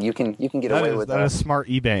you're doing, you can get away with that. That is smart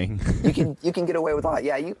eBaying. you can get away with a lot.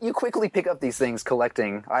 Yeah, you quickly pick up these things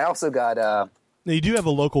collecting. I also got Now, you do have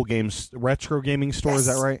a local retro gaming store, is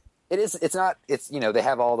that right? It is. It's not. It's they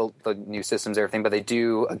have all the new systems, everything, but they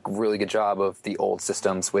do a really good job of the old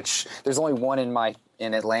systems. Which there's only one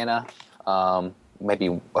in Atlanta,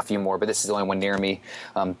 maybe a few more, but this is the only one near me.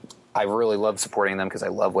 I really love supporting them because I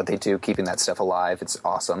love what they do, keeping that stuff alive. It's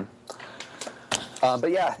awesome.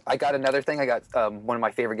 But yeah, I got another thing. I got one of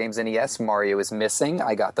my favorite games, NES, Mario is Missing.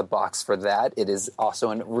 I got the box for that. It is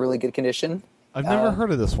also in really good condition. I've never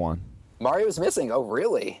heard of this one. Mario is Missing. Oh,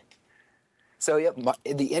 really? So, yeah,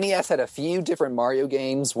 the NES had a few different Mario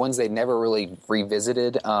games, ones they never really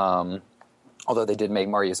revisited. Although they did make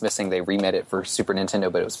Mario is Missing, they remade it for Super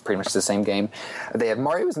Nintendo, but it was pretty much the same game. They have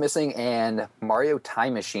Mario is Missing and Mario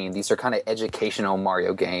Time Machine. These are kind of educational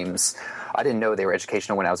Mario games. I didn't know they were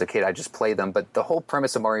educational when I was a kid. I just played them. But the whole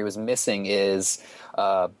premise of Mario is Missing is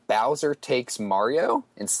Bowser takes Mario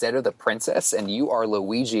instead of the princess, and you are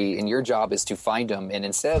Luigi, and your job is to find him. And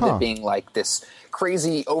instead of it being like this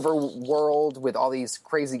crazy overworld with all these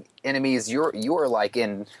crazy enemies, you are like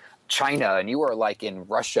in China, and you are like in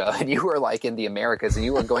Russia, and you are like in the Americas, and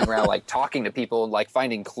you are going around like talking to people and like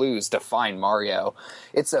finding clues to find Mario.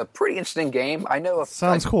 It's a pretty interesting game. I know.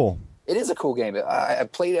 Sounds cool. It is a cool game. I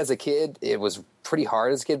played it as a kid. It was pretty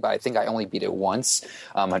hard as a kid, but I think I only beat it once.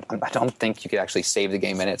 I don't think you could actually save the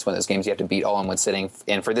game in it. It's one of those games you have to beat all in one sitting.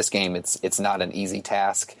 And for this game, it's not an easy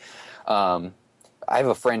task. I have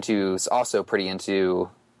a friend who's also pretty into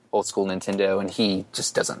old school Nintendo, and he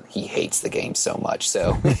just he hates the game so much.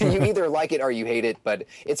 So you either like it or you hate it, but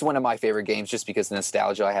it's one of my favorite games just because of the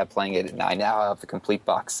nostalgia I have playing it. And I now have the complete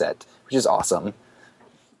box set, which is awesome.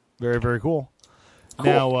 Very, very cool.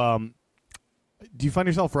 Now, do you find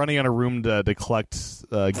yourself running out of room to collect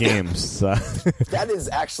games? That is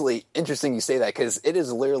actually interesting you say that, because it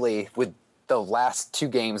is literally, with the last 2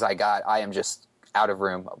 games I got, I am just out of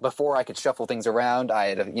room. Before I could shuffle things around, I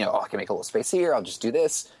had, I can make a little space here, I'll just do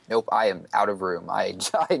this. Nope, I am out of room. I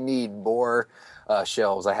need more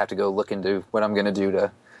shelves. I have to go look into what I'm going to do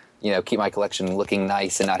to, keep my collection looking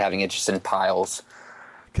nice and not having it just in piles.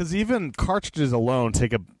 Because even cartridges alone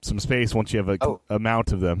take up some space once you have a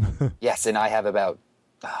amount of them. Yes, and I have about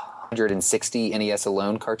 160 NES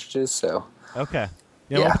alone cartridges. So okay.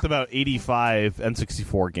 Yeah, I'm up to about 85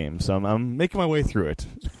 N64 games, so I'm making my way through it.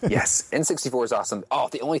 Yes, N64 is awesome. Oh,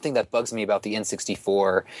 the only thing that bugs me about the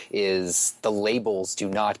N64 is the labels do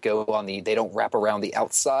not go on they don't wrap around the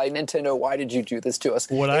outside. Nintendo, why did you do this to us?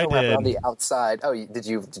 What they I don't did, wrap around the outside. Oh, did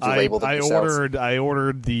you label them yourselves? I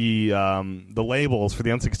ordered the labels for the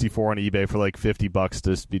N64 on eBay for like $50 to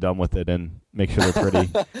just be done with it and make sure they're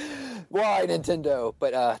pretty. Why, Nintendo?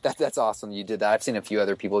 But that's awesome. You did that. I've seen a few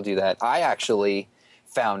other people do that. I actually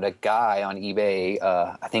found a guy on eBay.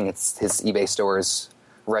 I think it's his eBay store is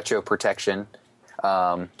Retro Protection.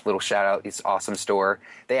 Little shout out, it's awesome store.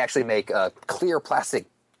 They actually make clear plastic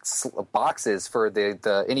boxes for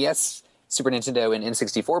the NES, Super Nintendo, and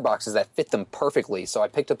N64 boxes that fit them perfectly. So I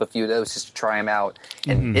picked up a few of those just to try them out,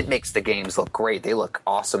 and it makes the games look great. They look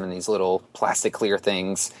awesome in these little plastic clear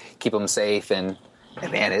things. Keep them safe, and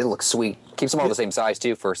man, it looks sweet. Keeps them all the same size,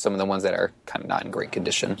 too, for some of the ones that are kind of not in great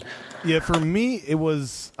condition. Yeah, for me, it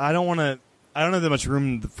was... I don't have that much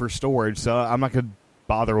room for storage, so I'm not going to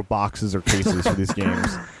bother with boxes or cases for these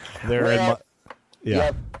games.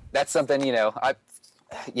 Yeah, that's something, the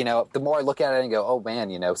more I look at it and go, oh,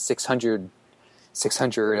 man, 600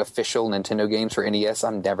 official Nintendo games for NES,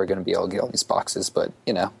 I'm never going to be able to get all these boxes, but,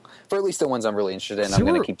 for at least the ones I'm really interested in, I'm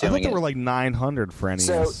going to keep doing it. I thought there were like 900 for NES.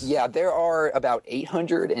 So, yeah, there are about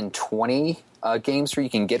 820 games you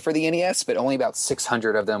can get for the NES, but only about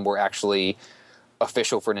 600 of them were actually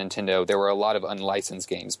official for Nintendo. There were a lot of unlicensed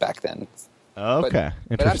games back then. Okay,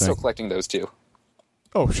 but I'm still collecting those, too.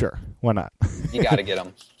 Oh, sure. Why not? You got to get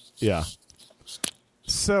them. Yeah.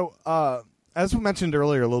 So, as we mentioned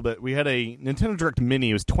earlier a little bit, we had a Nintendo Direct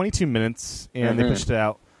Mini. It was 22 minutes, and they pushed it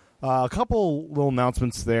out. A couple little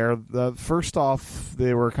announcements there. First off,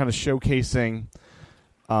 they were kind of showcasing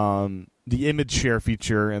the image share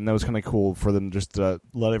feature, and that was kind of cool for them just to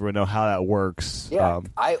let everyone know how that works. Yeah,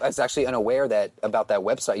 I was actually unaware about that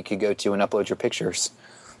website you could go to and upload your pictures.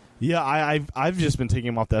 Yeah, I've just been taking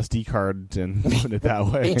them off the SD card and doing it that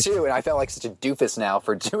way. Me too, and I felt like such a doofus now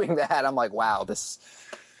for doing that. I'm like, wow, this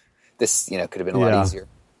could have been a lot easier.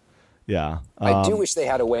 Yeah, I do wish they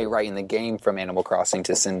had a way right in the game from Animal Crossing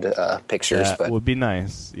to send pictures. That would be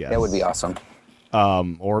nice. Yes. That would be awesome.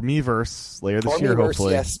 Or Miiverse later this year,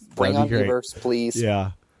 hopefully. Yes, bring on Miiverse, please.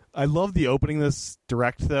 Yeah, I love the opening of this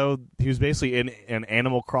Direct though. He was basically in an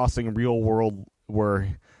Animal Crossing real world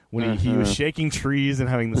where when he was shaking trees and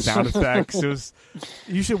having the sound effects.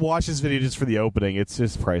 You should watch this video just for the opening. It's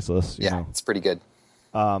just priceless. You know? It's pretty good.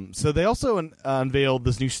 So they also unveiled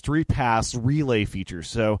this new Street Pass relay feature.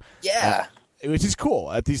 So which is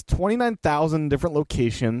cool. At these 29,000 different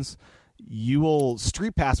locations, you will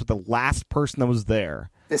Street Pass with the last person that was there.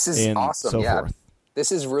 This is awesome. So forth.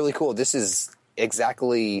 This is really cool. This is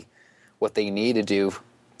exactly what they need to do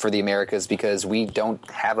for the Americas, because we don't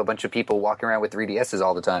have a bunch of people walking around with 3DSs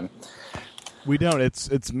all the time. We don't.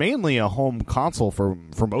 It's mainly a home console for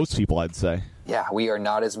most people, I'd say. Yeah, we are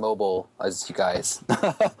not as mobile as you guys.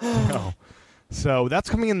 No. So that's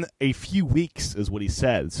coming in a few weeks, is what he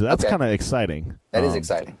said. So that's kind of exciting. That is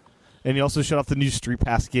exciting. And he also showed off the new Street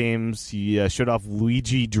Pass games. He showed off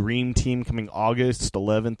Luigi Dream Team coming August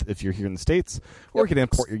 11th if you're here in the States. Or you can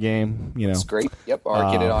import your game. It's great. Yep.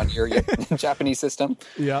 Or get it on your Japanese system.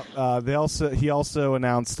 Yep. He also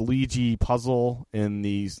announced Luigi Puzzle in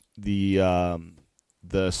the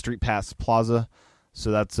Street Pass Plaza. So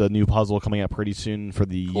that's a new puzzle coming out pretty soon for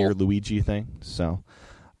the Year Luigi thing. So,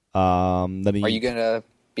 are you going to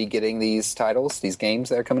be getting these titles, these games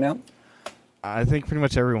that are coming out? I think pretty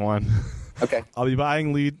much everyone. Okay. I'll be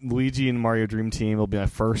buying Luigi and Mario Dream Team. It'll be my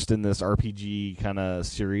first in this RPG kind of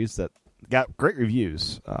series that got great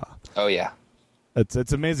reviews. Oh yeah,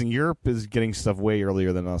 it's amazing. Europe is getting stuff way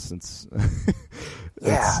earlier than us. It's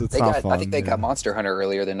not fun. I think they got Monster Hunter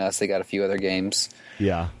earlier than us. They got a few other games.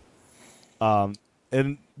 Yeah.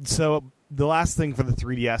 And so the last thing for the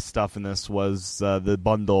 3DS stuff in this was the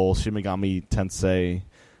bundle Shin Megami Tensei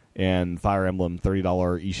and Fire Emblem $30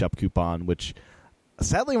 eShop coupon, which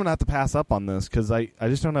sadly I'm going to have to pass up on this because I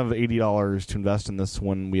just don't have $80 to invest in this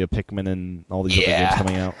when we have Pikmin and all these other games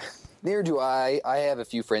coming out. Neither do I. I have a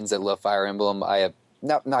few friends that love Fire Emblem. I have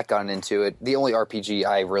not gotten into it. The only RPG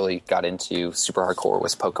I really got into super hardcore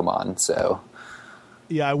was Pokemon, so...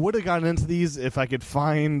 Yeah, I would have gotten into these if I could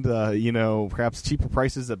find, perhaps cheaper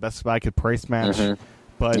prices that Best Buy could price match. Mm-hmm.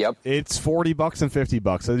 But it's $40 and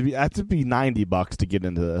 $50. So it'd have to be $90 to get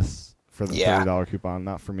into this for the $30 coupon.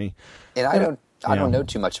 Not for me. And I don't know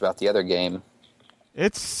too much about the other game.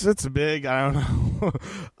 It's big. I don't know.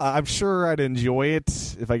 I'm sure I'd enjoy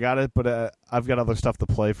it if I got it, but I've got other stuff to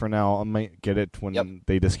play for now. I might get it when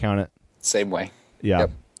they discount it. Same way. Yeah.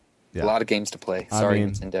 Yep. Yeah. A lot of games to play. Sorry,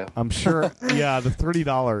 Nintendo. I'm sure. Yeah, the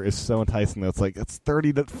 $30 is so enticing. It's like it's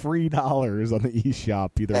 $30 on the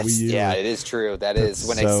eShop. Either Wii U. Yeah, it is true. That's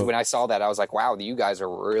when I saw that, I was like, wow, you guys are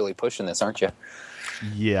really pushing this, aren't you?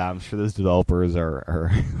 Yeah, I'm sure those developers are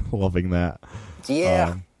loving that.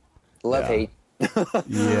 Yeah. Love hate.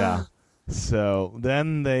 Yeah. So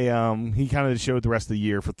then they he kind of showed the rest of the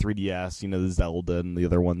year for 3DS. You know, the Zelda and the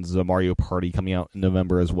other ones, Mario Party coming out in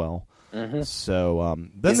November as well. Mm-hmm. So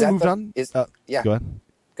then they moved on. Yeah. Go ahead.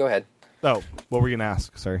 Go ahead. Oh, what were you going to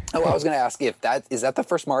ask? Sorry. Oh, I was going to ask if is that the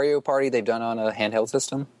first Mario Party they've done on a handheld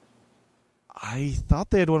system? I thought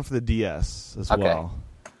they had one for the DS as well.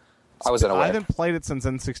 I wasn't aware. I haven't played it since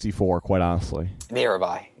N64, quite honestly. Neither have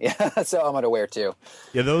I. Yeah, so I'm unaware too.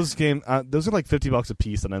 Yeah, those games, those are like $50 a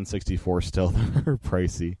piece on N64 still. They're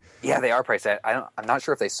pricey. Yeah, they are pricey. I'm not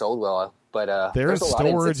sure if they sold well, but there's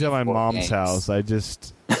storage at my mom's games. house. I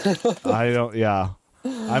don't. Yeah,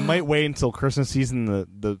 I might wait until Christmas season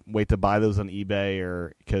to wait to buy those on eBay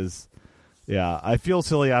or because. Yeah, I feel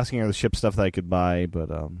silly asking her to ship stuff that I could buy,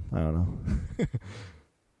 but I don't know.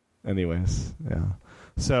 Anyways, yeah.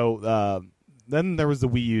 So then there was the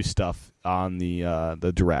Wii U stuff on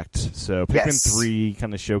the Direct. So Pikmin 3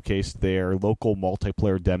 kind of showcased their local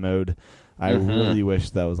multiplayer demoed. I really wish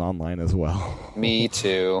that was online as well. Me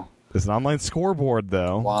too. It's an online scoreboard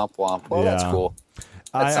though. Womp womp. Well, that's cool.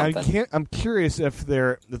 I'm curious if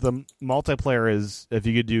the multiplayer is if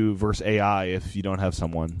you could do versus AI if you don't have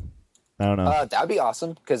someone. I don't know. That'd be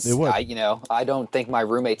awesome because I don't think my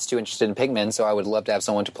roommate's too interested in Pikmin, so I would love to have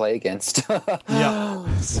someone to play against.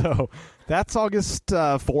 Yeah. So that's August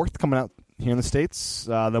 4th coming out here in the States.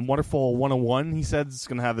 The Wonderful 101, he said, is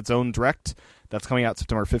going to have its own Direct. That's coming out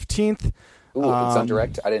September 15th. Ooh, it's on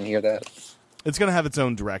Direct? I didn't hear that. It's going to have its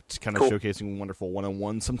own Direct, kind of showcasing Wonderful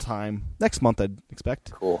 101 sometime next month, I'd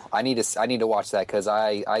expect. Cool. I need to watch that because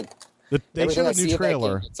they showed a new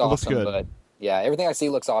trailer. It looks good. But yeah, everything I see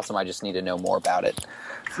looks awesome. I just need to know more about it.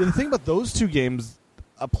 So the thing about those two games,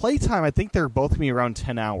 playtime, I think they're both going to be around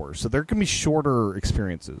 10 hours. So they're going to be shorter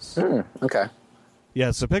experiences. Okay.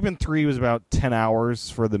 Yeah, so Pikmin 3 was about 10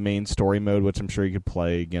 hours for the main story mode, which I'm sure you could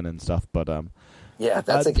play again and stuff. But yeah,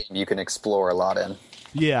 that's a game you can explore a lot in.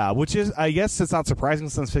 Yeah, which is, I guess it's not surprising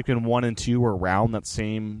since Pikmin 1 and 2 were around that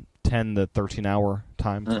same 10 to 13 hour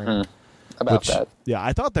time frame. About that. Yeah,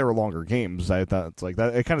 I thought they were longer games. I thought it's like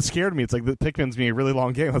that. It kind of scared me. It's like the Pikmin's being a really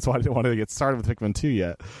long game. That's why I didn't want to get started with Pikmin 2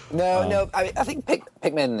 yet. No. I think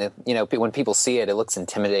Pikmin. When people see it, it looks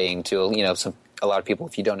intimidating to a lot of people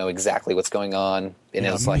if you don't know exactly what's going on. And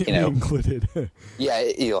it's like included. Yeah,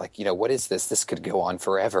 you're like what is this? This could go on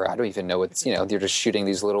forever. I don't even know what's they're just shooting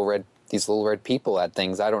these little red people at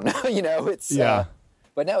things. I don't know. It's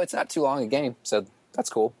but no, it's not too long a game. So. That's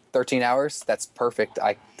cool. 13 hours. That's perfect.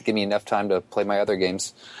 Give me enough time to play my other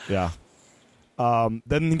games. Yeah.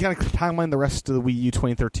 Then he kind of timelined the rest of the Wii U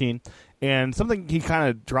 2013, and something he kind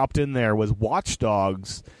of dropped in there was Watch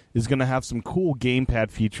Dogs is going to have some cool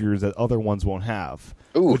gamepad features that other ones won't have.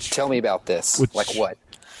 Ooh, tell me about this. Like what?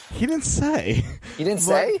 He didn't say. He didn't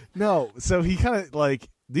say? No. So he kind of like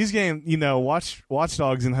these games. Watch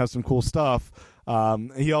Dogs and have some cool stuff.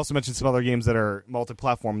 He also mentioned some other games that are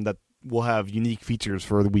multi-platform that will have unique features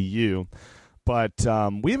for the Wii U, but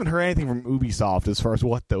we haven't heard anything from Ubisoft as far as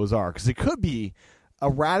what those are, because it could be a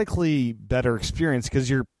radically better experience because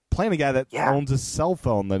you're playing a guy that owns a cell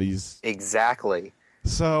phone that he's... Exactly.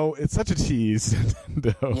 So it's such a tease.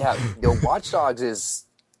 Yeah, Watch Dogs is,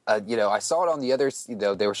 I saw it on the others,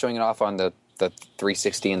 they were showing it off on the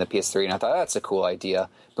 360 and the PS3, and I thought, that's a cool idea.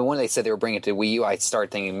 But when they said they were bringing it to Wii U, I started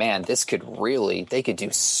thinking, man, they could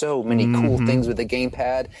do so many cool things with the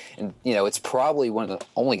gamepad. And, it's probably one of the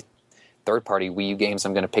only third-party Wii U games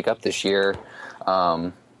I'm going to pick up this year.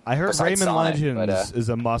 I heard Rayman Legends is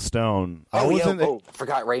a must-own.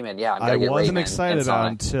 Forgot Rayman. Yeah, I wasn't excited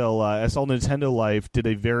until I saw Nintendo Life did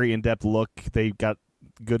a very in-depth look. They got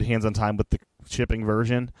good hands-on time with the shipping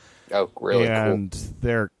version. Oh, really cool. And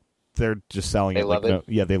they're just selling it. Love it?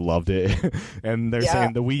 Yeah, they loved it. And they're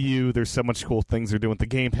saying the Wii U, there's so much cool things they're doing with the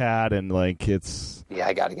gamepad, and it's... Yeah,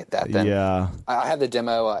 I got to get that then. Yeah. I have the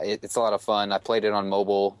demo. It's a lot of fun. I played it on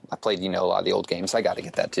mobile. I played, a lot of the old games. I got to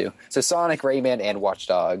get that too. So Sonic, Rayman, and Watch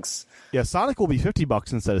Dogs. Yeah, Sonic will be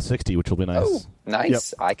 $50 instead of $60, which will be nice. Oh,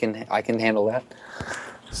 nice. Yep. I can handle that.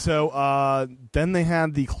 So then they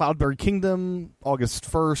had the Cloudberry Kingdom August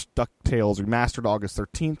 1st, DuckTales Remastered August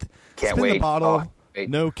 13th. Can't Spin wait. the Bottle. Oh.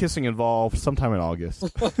 No kissing involved sometime in August.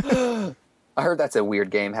 I heard that's a weird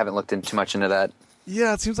game. Haven't looked too much into that.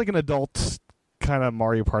 Yeah, it seems like an adult kind of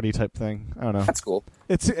Mario Party type thing. I don't know. That's cool.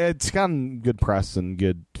 It's gotten good press and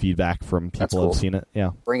good feedback from people cool. who've seen it.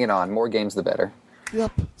 Yeah. Bring it on. More games, the better.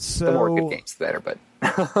 Yep. So The more good games, the better. But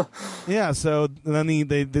yeah. So then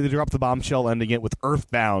they dropped the bombshell, ending it with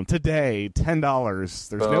Earthbound today, $10.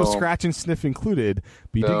 There's no Boom. scratch and sniff included,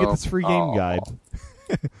 but you do get this free game guide.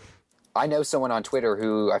 I know someone on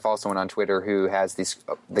Twitter I follow someone on Twitter who has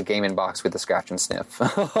the game in box with the scratch and sniff.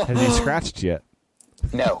 Has he scratched yet?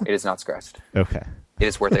 No, it is not scratched. Okay. It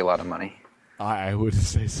is worth a lot of money. I would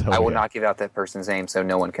say so. I will not give out that person's name so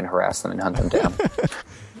no one can harass them and hunt them down.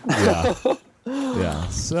 Yeah. Yeah.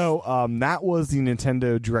 So that was the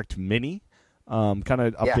Nintendo Direct Mini. Kind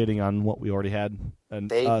of updating on what we already had. And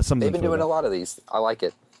They've been doing a lot of these. I like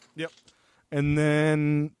it. Yep. And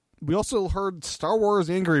then we also heard Star Wars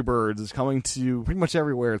Angry Birds is coming to pretty much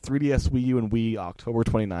everywhere. 3DS, Wii U, and Wii October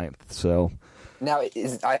 29th. So Now,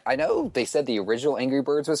 I know they said the original Angry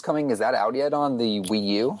Birds was coming. Is that out yet on the Wii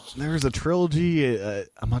U? there's a trilogy.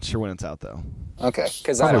 I'm not sure when it's out, though. Okay,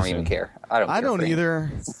 because I don't Probably even soon. care. I don't care.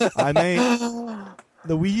 either. I may.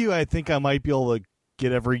 The Wii U, I think I might be able to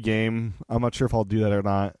get every game. I'm not sure if I'll do that or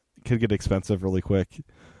not. It could get expensive really quick.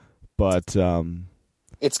 But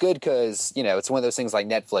It's good because, it's one of those things like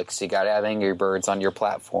Netflix. You got to have Angry Birds on your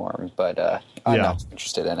platform, but I'm Yeah. not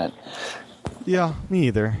interested in it. yeah, me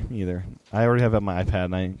either. I already have it on my iPad,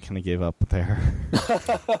 and I kind of gave up there.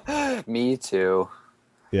 Me too.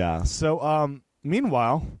 Yeah. So,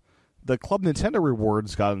 meanwhile, the Club Nintendo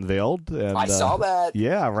rewards got unveiled. And, I saw that.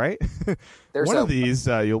 Yeah, right? There's One of these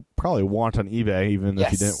you'll probably want on eBay, even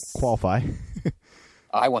if you didn't Yes. qualify.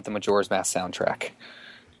 I want the Majora's Mask soundtrack.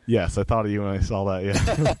 Yes, I thought of you when I saw that,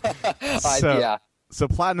 yeah. Yeah. So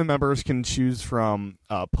Platinum members can choose from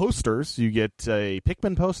posters. You get a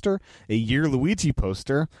Pikmin poster, a Year Luigi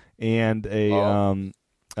poster, and a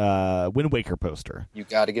Wind Waker poster. You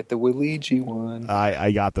got to get the Luigi one.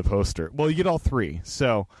 I got the poster. Well, you get all three.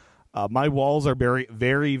 So my walls are very,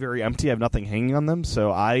 very, very empty. I have nothing hanging on them.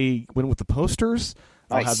 So I went with the posters.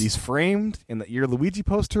 I'll Nice. have these framed, and the Year Luigi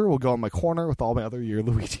poster will go in my corner with all my other Year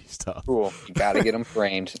Luigi stuff. Cool. You got to get them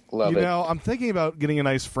framed. Love it. I'm thinking about getting a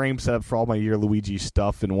nice frame setup for all my Year Luigi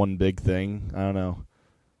stuff in one big thing. I don't know.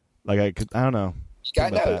 I don't know.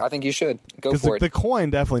 I think you should. Go for it. The coin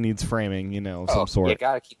definitely needs framing, of some sort. You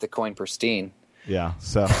got to keep the coin pristine. Yeah.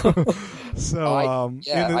 So,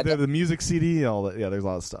 the music CD, all that. Yeah, there's a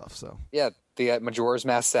lot of stuff. So. Yeah, the Majora's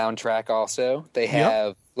Mask soundtrack also. They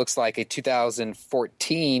have, looks like a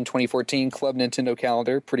 2014 Club Nintendo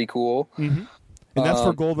calendar. Pretty cool. Mm-hmm. And that's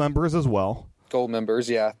for gold members as well. Gold members,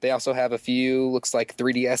 yeah. They also have a few, looks like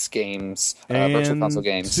 3DS games, virtual console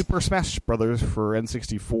games. Super Smash Brothers for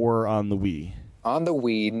N64 on the Wii. On the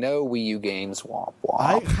Wii, no Wii U games. Womp womp.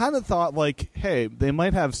 I kind of thought, hey, they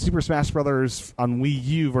might have Super Smash Brothers on Wii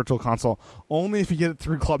U Virtual Console only if you get it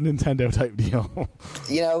through Club Nintendo type deal.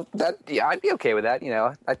 I'd be okay with that.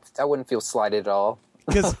 I wouldn't feel slighted at all.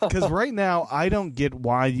 Because right now, I don't get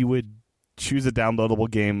why you would choose a downloadable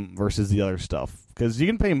game versus the other stuff. Because you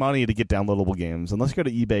can pay money to get downloadable games. Unless you go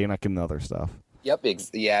to eBay, you're not getting the other stuff. Yep.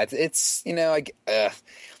 It's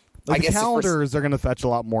I The guess calendars are going to fetch a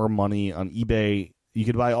lot more money on eBay. You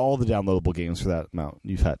could buy all the downloadable games for that amount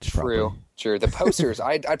you fetch. True. The posters,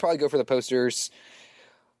 I'd probably go for the posters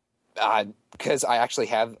because I actually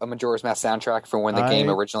have a Majora's Mask soundtrack from when the game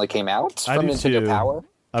originally came out from Nintendo Power.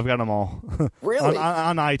 I've got them all. Really?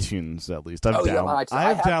 on iTunes, at least. I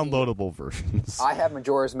have downloadable versions. I have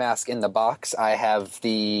Majora's Mask in the box. I have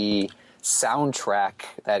the soundtrack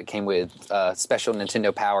that came with special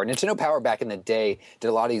Nintendo Power. Nintendo Power back in the day did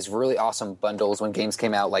a lot of these really awesome bundles when games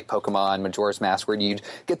came out, like Pokemon, Majora's Mask, where you'd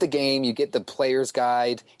get the game, you get the player's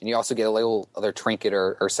guide, and you also get a little other trinket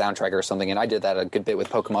or soundtrack or something. And I did that a good bit with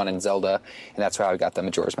Pokemon and Zelda, and that's how I got the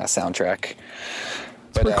Majora's Mask soundtrack.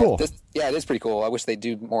 It's pretty cool. It is pretty cool. I wish they'd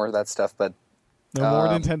do more of that stuff, but no more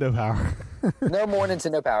Nintendo Power. no more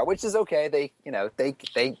Nintendo Power, which is okay. They're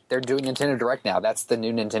doing Nintendo Direct now. That's the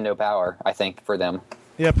new Nintendo Power, I think, for them.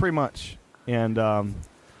 Yeah, pretty much. And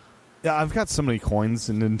I've got so many coins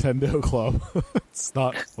in Nintendo Club. It's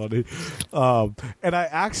not funny. And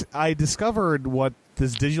I discovered what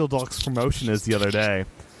this Digital Deluxe promotion is the other day.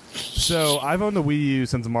 So I've owned the Wii U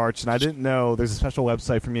since March, and I didn't know there's a special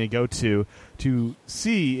website for me to go to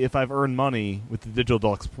see if I've earned money with the Digital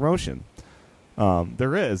Deluxe promotion.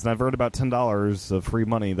 There is, and I've earned about $10 of free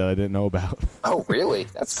money that I didn't know about. Oh, really?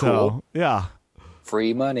 That's so, cool. Yeah.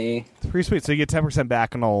 Free money. It's pretty sweet. So you get 10%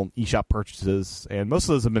 back on all eShop purchases, and most of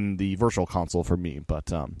those have been the Virtual Console for me.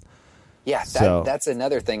 But Yeah, that's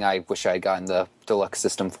another thing I wish I had gotten the deluxe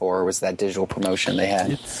system for, was that digital promotion they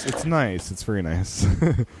had. It's nice. It's very nice.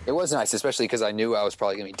 It was nice, especially because I knew I was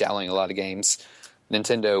probably going to be downloading a lot of games.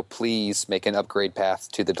 Nintendo, please make an upgrade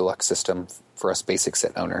path to the deluxe system for us basic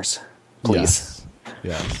set owners. Please.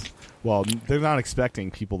 Yes. Well, they're not expecting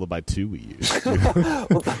people to buy 2 Wii U's.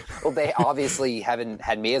 Well, they obviously haven't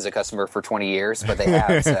had me as a customer for 20 years, but they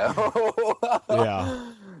have, so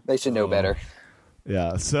Yeah. they should know better.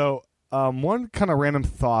 Yeah. So, one kind of random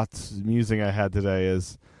thoughts musing I had today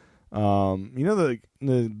is, you know, the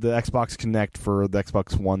Xbox Connect for the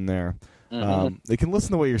Xbox One there. They can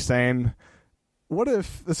listen to what you're saying. What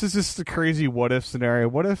if, this is just a crazy what if scenario,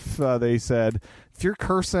 what if they said, if you're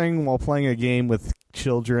cursing while playing a game with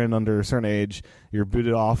children under a certain age, you're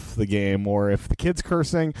booted off the game, or if the kid's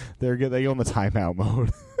cursing, they go in the timeout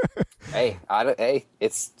mode. Hey,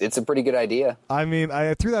 it's a pretty good idea. I mean,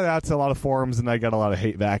 I threw that out to a lot of forums, and I got a lot of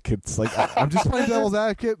hate back. It's like, I'm just playing devil's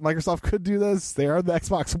advocate. Microsoft could do this. They are the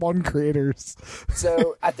Xbox One creators.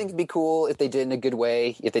 So I think it'd be cool if they did it in a good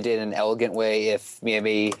way, if they did it in an elegant way, if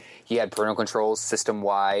maybe you had parental controls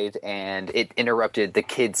system-wide, and it interrupted the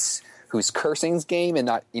kids who's cursing's game, and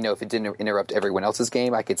not, if it didn't interrupt everyone else's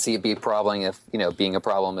game. I could see it be a problem if, being a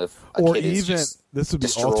problem if a or kid even, is just this would be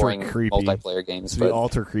destroying ultra creepy. multiplayer games. This would be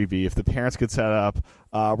ultra creepy if the parents could set up,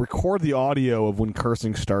 record the audio of when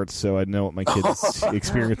cursing starts, so I know what my kid's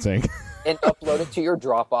experiencing. And upload it to your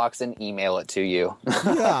Dropbox and email it to you.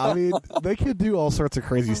 Yeah, I mean, they could do all sorts of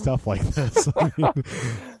crazy stuff like this. I mean,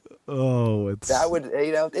 that would,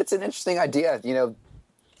 it's an interesting idea.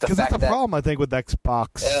 Because that's a problem, I think, with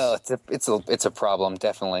Xbox. Oh, it's a problem,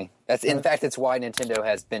 definitely. In fact, it's why Nintendo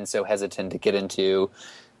has been so hesitant to get into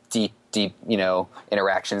deep,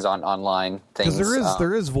 interactions on online things. Because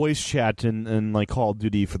there is voice chat in like Call of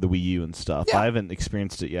Duty for the Wii U and stuff. Yeah. I haven't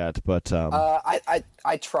experienced it yet, but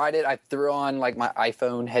I tried it. I threw on like my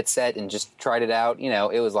iPhone headset and just tried it out.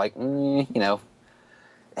 It was like nothing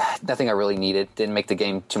I really needed. Didn't make the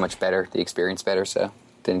game too much better, the experience better. So.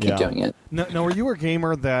 Didn't keep doing it. No, are you a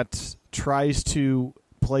gamer that tries to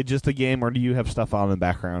play just the game, or do you have stuff on in the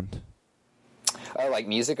background? Like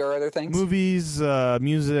music or other things? Movies,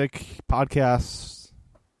 music, podcasts?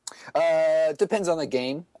 Depends on the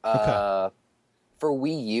game. Okay. For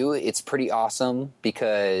Wii U, it's pretty awesome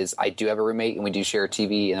because I do have a roommate and we do share a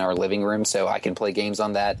TV in our living room, so I can play games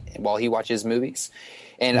on that while he watches movies.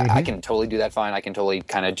 And I can totally do that fine. I can totally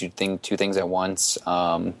kind of do two things at once,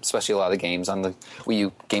 especially a lot of the games on the Wii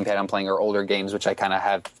U gamepad I'm playing are older games, which I kind of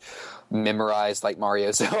have memorized like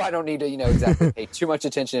Mario. So I don't need to, exactly pay too much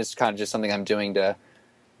attention. It's kind of just something I'm doing to,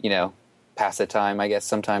 pass the time, I guess,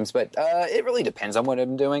 sometimes. But it really depends on what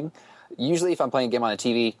I'm doing. Usually if I'm playing a game on the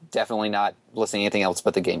TV, definitely not listening to anything else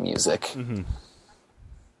but the game music. Mm-hmm.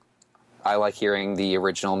 I like hearing the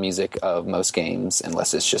original music of most games,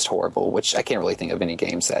 unless it's just horrible, which I can't really think of any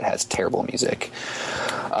games that has terrible music.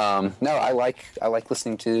 No, I like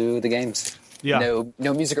listening to the games. Yeah.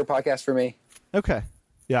 No music or podcast for me. Okay.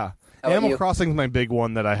 Yeah. Animal Crossing is my big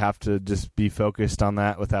one that I have to just be focused on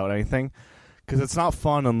that without anything, because it's not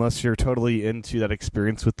fun unless you're totally into that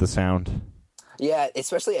experience with the sound. Yeah,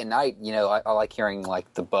 especially at night. I like hearing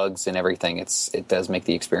like the bugs and everything. It does make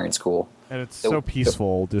the experience cool. And it's so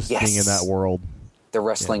peaceful just being in that world. The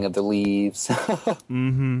rustling of the leaves.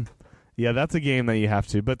 Mm-hmm. Yeah, that's a game that you have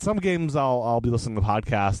to. But some games I'll be listening to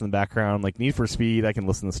podcasts in the background, like Need for Speed. I can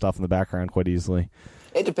listen to stuff in the background quite easily.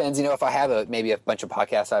 It depends. If I have maybe a bunch of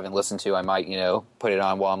podcasts I haven't listened to, I might put it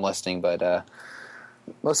on while I'm listening. But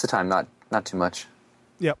most of the time, not too much.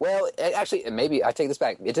 Yep. Well, actually, maybe I take this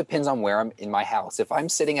back. It depends on where I'm in my house. If I'm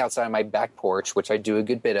sitting outside my back porch, which I do a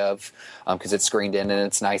good bit of, because it's screened in and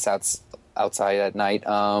it's nice outside at night,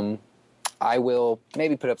 I will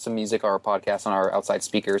maybe put up some music or a podcast on our outside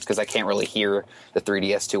speakers, because I can't really hear the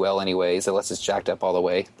 3DS too well anyways, unless it's jacked up all the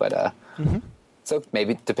way. But so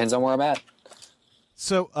maybe it depends on where I'm at.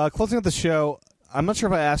 So closing up the show, I'm not sure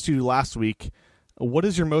if I asked you last week, what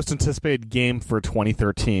is your most anticipated game for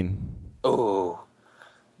 2013? Oh.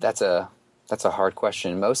 That's a hard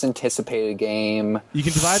question. Most anticipated game. You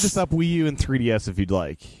can divide this up Wii U and 3DS if you'd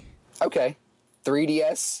like. Okay.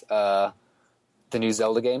 3DS, the new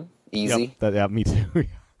Zelda game. Easy. Yep, me too.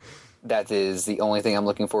 That is the only thing I'm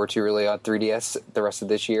looking forward to really on 3DS the rest of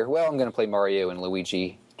this year. Well, I'm going to play Mario and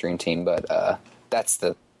Luigi Dream Team, but that's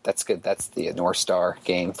good. That's the North Star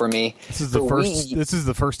game for me. This is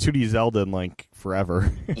the first 2D Zelda in like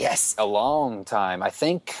forever. Yes, a long time. I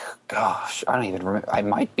think, gosh, I don't even remember. I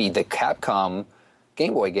might be the Capcom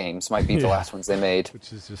Game Boy games might be the last ones they made.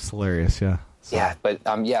 Which is just hilarious, yeah. So. Yeah, but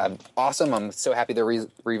awesome. I'm so happy they're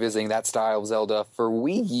revisiting that style of Zelda. For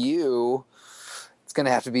Wii U, It's going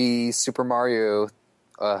to have to be Super Mario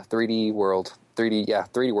 3D World.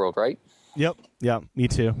 3D World, right? Yep. Yeah, me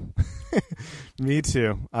too. Me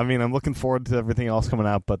too. I mean, I'm looking forward to everything else coming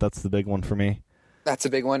out, but that's the big one for me. That's a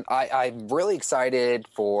big one. I'm really excited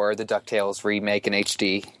for the DuckTales remake in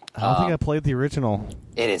HD. I don't think I played the original.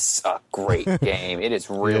 It is a great game. It is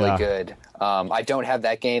really good. I don't have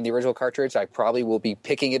that game, the original cartridge. I probably will be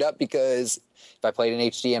picking it up because if I played in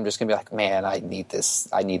HD, I'm just going to be like, man, I need this.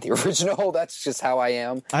 I need the original. That's just how I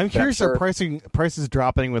am. I'm curious, are prices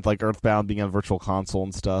dropping with like Earthbound being on Virtual Console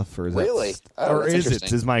and stuff? Or is really? Or is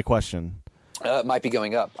it, is my question. It might be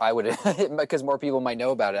going up. I would, because more people might know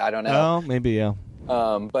about it. I don't know. Oh, maybe, yeah.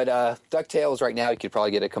 But DuckTales right now, you could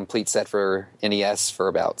probably get a complete set for NES for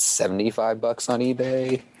about $75 on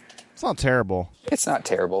eBay. It's not terrible. It's not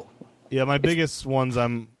terrible. Yeah, my biggest ones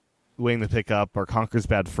I'm waiting to pick up are Conker's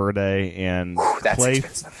Bad Fur Day and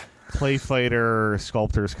Play Fighter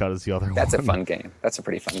Sculptor's Cut is the other one. That's a fun game. That's a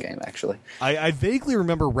pretty fun game, actually. I vaguely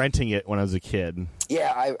remember renting it when I was a kid.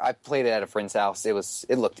 Yeah, I played it at a friend's house. It was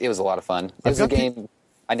a lot of fun. It was a game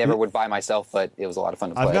I never would buy myself, but it was a lot of fun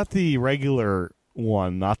to play. I've got the regular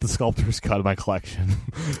one, not the Sculptor's Cut in my collection.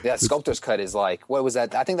 Yeah, Sculptor's Cut is like, what was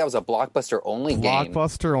that? I think that was a Blockbuster only game.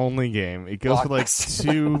 Blockbuster only game. It goes for like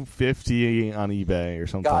 $250 on eBay or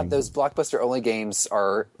something. God, those Blockbuster only games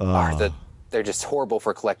they're just horrible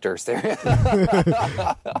for collectors. They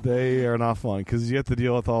are not fun because you have to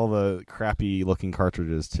deal with all the crappy looking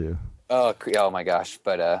cartridges too. Oh my gosh!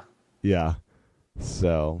 But yeah.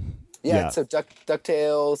 So So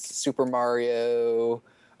DuckTales, Super Mario.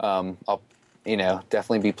 I'll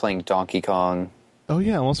definitely be playing Donkey Kong. Oh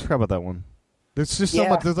yeah, I almost forgot about that one. There's just so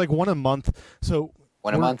much. There's like one a month. So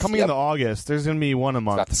coming into August. There's going to be one a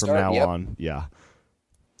month from now on. Yeah.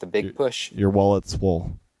 The big push. Your wallets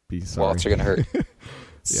will be sorry. Wallets are going to hurt. Yeah.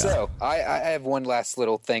 So I have one last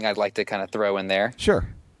little thing I'd like to kind of throw in there. Sure.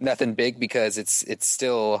 Nothing big because it's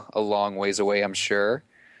still a long ways away, I'm sure.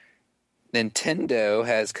 Nintendo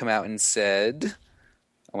has come out and said,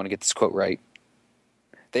 I want to get this quote right.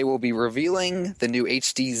 They will be revealing the new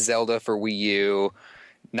HD Zelda for Wii U,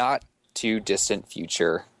 not too distant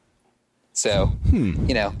future. So, in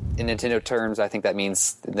Nintendo terms, I think that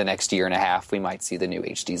means the next year and a half we might see the new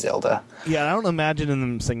HD Zelda. Yeah, I don't imagine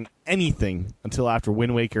them saying anything until after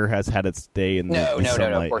Wind Waker has had its day in the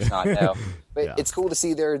sunlight. No, of course not, no. But it's cool to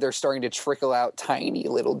see they're starting to trickle out tiny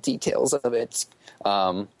little details of it.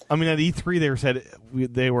 I mean, at E3 they said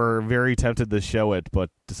they were very tempted to show it, but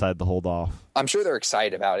decided to hold off. I'm sure they're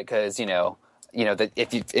excited about it because that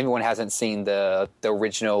if anyone hasn't seen the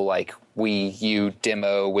original like Wii U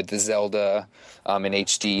demo with the Zelda in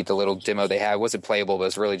HD, the little demo they had wasn't playable, but it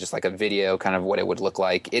was really just like a video, kind of what it would look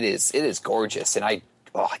like. It is gorgeous, and I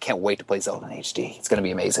can't wait to play Zelda in HD. It's going to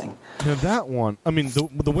be amazing. Now that one, I mean,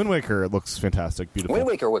 the Wind Waker looks fantastic, beautiful. Wind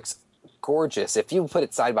Waker looks gorgeous. If you put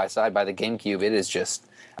it side by side by the GameCube, it is just.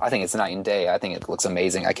 I think it's night and day. I think it looks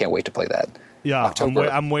amazing. I can't wait to play that. Yeah,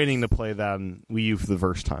 I'm waiting to play that on Wii U for the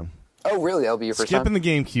first time. Oh, really? That'll be your first time? Skipping the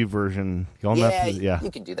GameCube version. You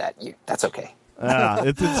can do that. That's okay.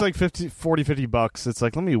 It's like $50 It's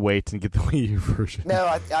like, let me wait and get the Wii U version. No,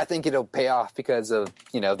 I think it'll pay off because of,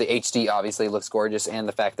 the HD obviously looks gorgeous, and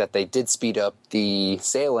the fact that they did speed up the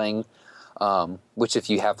sailing, which if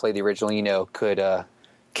you have played the original,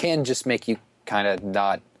 can just make you kind of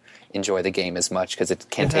not enjoy the game as much because it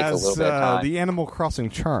can take a little bit of time. The Animal Crossing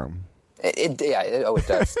charm. It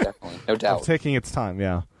does, definitely. No doubt. Of taking its time,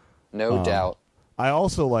 yeah. No doubt. I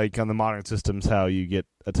also like on the modern systems how you get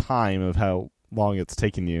a time of how long it's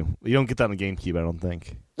taken you. You don't get that on the GameCube, I don't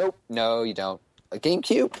think. Nope. No, you don't. A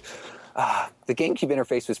GameCube? The GameCube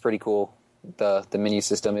interface was pretty cool. The menu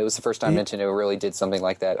system. It was the first time Nintendo really did something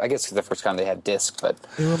like that. I guess the first time they had disc, but...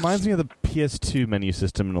 It reminds me of the PS2 menu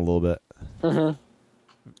system in a little bit. Mm-hmm.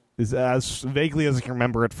 Is as vaguely as I can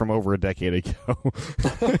remember it from over a decade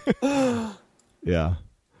ago. Yeah.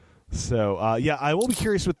 So, I will be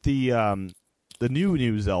curious with the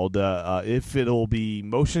new Zelda, if it'll be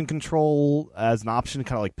motion control as an option,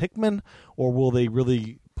 kind of like Pikmin, or will they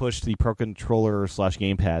really push the Pro Controller /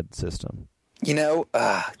 gamepad system? The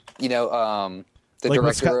like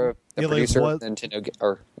director, the producer like of Nintendo,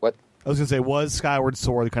 or what? I was going to say, was Skyward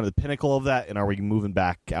Sword kind of the pinnacle of that, and are we moving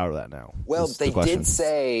back out of that now? Well, they did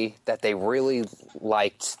say that they really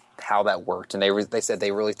liked how that worked, and they said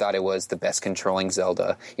they really thought it was the best controlling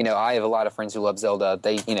Zelda. I have a lot of friends who love Zelda.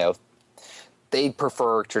 They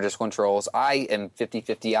prefer traditional controls. I am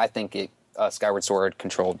 50-50. I think Skyward Sword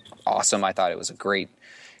controlled awesome. I thought it was a great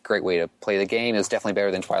great way to play the game. It was definitely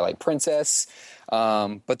better than Twilight Princess.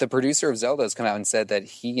 But the producer of Zelda has come out and said that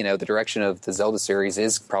the direction of the Zelda series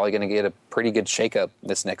is probably going to get a pretty good shakeup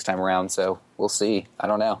this next time around. So we'll see. I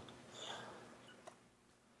don't know.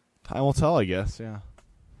 Time will tell, I guess. Yeah.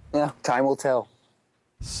 Yeah, time will tell.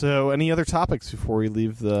 So, any other topics before we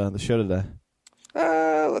leave the show today?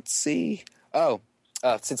 Let's see.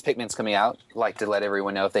 Since Pikmin's coming out, I'd like to let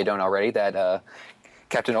everyone know, if they don't already, that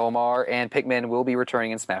Captain Omar and Pikmin will be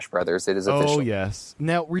returning in Smash Brothers. It is official. Oh, yes.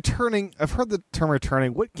 Now, returning, I've heard the term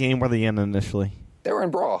returning. What game were they in initially? They were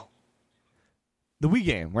in Brawl. The Wii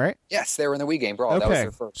game, right? Yes, they were in the Wii game, Brawl. Okay.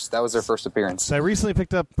 That was their first appearance. So I recently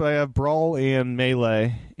picked up Brawl and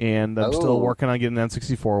Melee, and I'm still working on getting an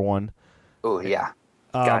N64 one. Oh, yeah.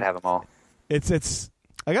 Gotta have them all. It's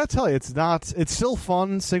I gotta tell you, it's still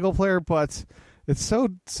fun single player, but it's so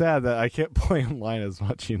sad that I can't play online as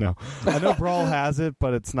much, you know. I know Brawl has it,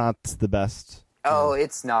 but it's not the best. Oh,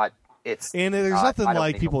 it's not. And there's nothing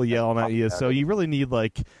like people yelling at you, so you really need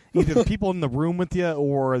like either people in the room with you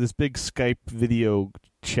or this big Skype video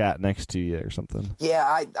chat next to you or something.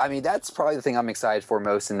 Yeah, I mean that's probably the thing I'm excited for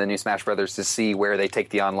most in the new Smash Brothers, to see where they take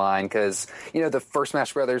the online, because the first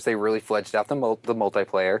Smash Brothers, they really fledged out the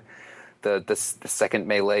multiplayer. The second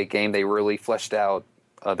Melee game, they really fleshed out.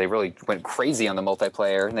 They really went crazy on the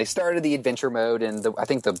multiplayer, and they started the adventure mode, and I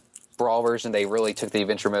think the Brawl version, they really took the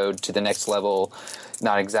adventure mode to the next level.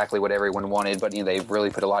 Not exactly what everyone wanted, but they really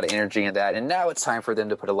put a lot of energy in that, and now it's time for them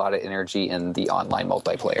to put a lot of energy in the online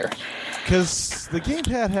multiplayer. Because the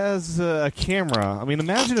gamepad has a camera. I mean,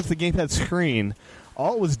 imagine if the gamepad screen,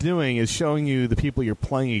 all it was doing is showing you the people you're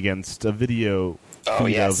playing against, a video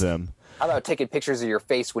feed of them. How about taking pictures of your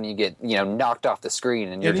face when you get knocked off the screen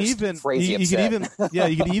and you're just crazy upset?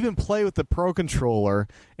 You could even play with the Pro Controller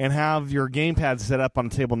and have your gamepad set up on a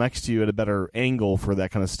table next to you at a better angle for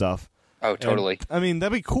that kind of stuff. Oh, totally. And, I mean,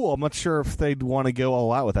 that'd be cool. I'm not sure if they'd want to go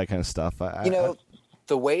all out with that kind of stuff.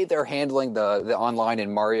 The way they're handling the online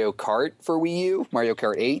in Mario Kart for Wii U, Mario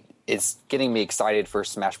Kart 8, is getting me excited for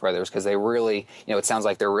Smash Brothers, because they really, it sounds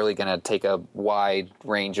like they're really going to take a wide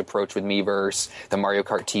range approach with Miiverse. The Mario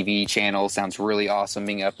Kart TV channel sounds really awesome,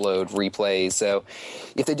 being upload replays. So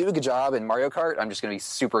if they do a good job in Mario Kart, I'm just going to be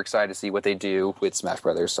super excited to see what they do with Smash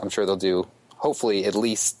Brothers. I'm sure they'll do, hopefully, at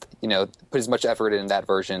least, put as much effort in that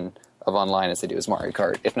version of online as they do as Mario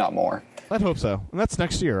Kart, if not more. I'd hope so. And that's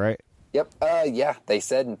next year, right? Yep. Yeah, they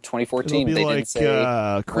said in 2014. It'll be they like didn't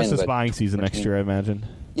say Christmas buying season next year, I imagine.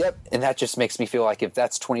 Yep, and that just makes me feel like if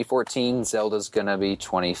that's 2014, Zelda's going to be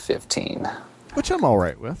 2015. Which I'm all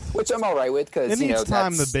right with. Because it needs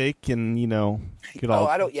time to bake and get all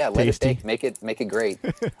let tasty. it bake, make it great.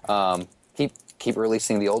 Keep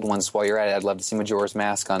releasing the old ones while you're at it. I'd love to see Majora's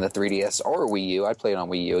Mask on the 3DS or Wii U. I'd play it on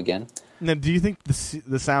Wii U again. Now, do you think the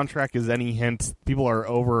soundtrack is any hint?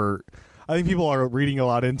 I think people are reading a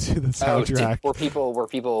lot into the soundtrack. Were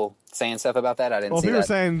people saying stuff about that? I didn't see that. Well, people were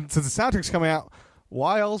saying, since the soundtrack's coming out,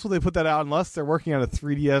 why else would they put that out unless they're working on a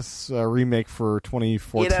 3DS remake for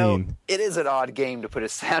 2014? It is an odd game to put a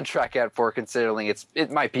soundtrack out for, considering it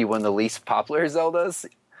might be one of the least popular Zeldas,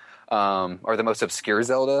 or the most obscure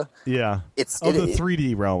Zelda. Yeah. The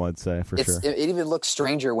 3D realm, I'd say, for sure. It even looks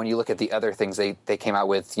stranger when you look at the other things they came out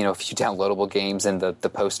with, a few downloadable games and the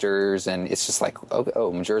posters, and it's just like,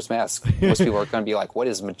 oh, Majora's Mask. Most people are going to be like, what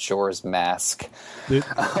is Majora's Mask? They're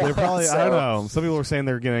probably, I don't know. Some people are saying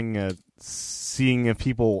they're getting... seeing if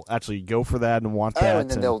people actually go for that and want that. And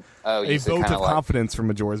then they'll a vote of confidence from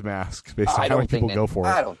Majora's Mask based on how many people go for it.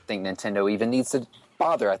 I don't think Nintendo even needs to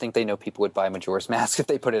bother. I think they know people would buy Majora's Mask if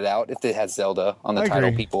they put it out. If it has Zelda on the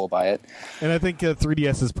title, people will buy it. And I think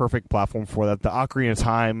 3DS is perfect platform for that. The Ocarina of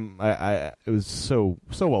Time, it was so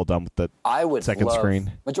well done with the second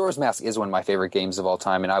screen. Majora's Mask is one of my favorite games of all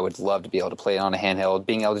time, and I would love to be able to play it on a handheld.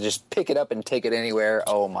 Being able to just pick it up and take it anywhere.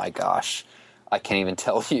 Oh my gosh. I can't even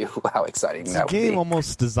tell you how exciting that would be. It's a game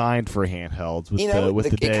almost designed for handhelds with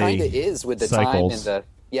the day. It kind of is with the cycles. time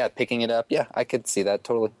and picking it up. Yeah, I could see that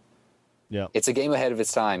totally. Yeah, it's a game ahead of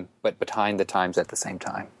its time, but behind the times at the same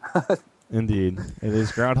time. Indeed, it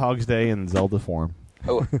is Groundhog's Day in Zelda form.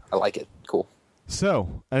 Oh, I like it. Cool.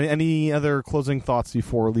 So, any other closing thoughts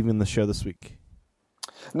before leaving the show this week?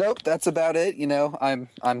 Nope, that's about it.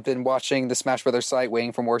 I've been watching the Smash Brothers site,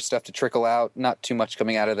 waiting for more stuff to trickle out. Not too much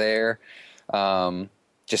coming out of there.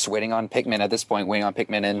 Just waiting on Pikmin at this point, waiting on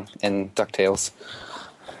Pikmin and DuckTales.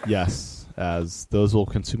 Yes, as those will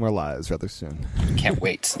consume our lives rather soon. Can't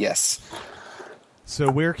wait, yes.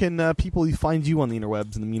 So where can people find you on the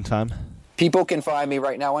interwebs in the meantime? People can find me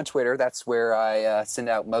right now on Twitter. That's where I send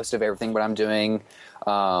out most of everything what I'm doing.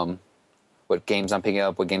 what games I'm picking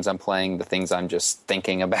up, what games I'm playing, the things I'm just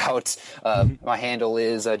thinking about. My handle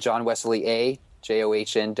is John Wesley A,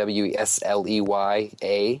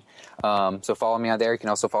 JohnWesleyA. So follow me on there. You can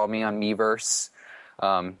also follow me on Miiverse,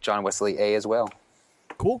 John Wesley A as well.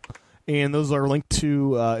 Cool. And those are linked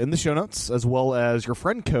to in the show notes, as well as your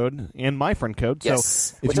friend code and my friend code. Yes,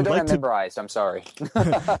 so which I don't have memorized. I'm sorry.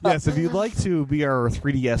 Yes, if you'd like to be our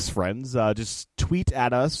 3DS friends, just tweet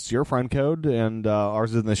at us your friend code, and ours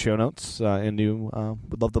is in the show notes. And you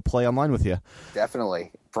would love to play online with you.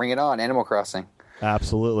 Definitely. Bring it on, Animal Crossing.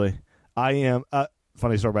 Absolutely. I am...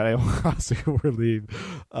 funny story about Animal Crossing before we leave.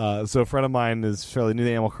 So a friend of mine is fairly new to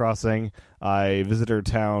Animal Crossing. I visited her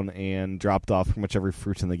town and dropped off pretty much every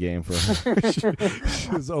fruit in the game for her. she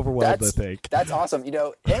was overwhelmed, I think. That's awesome.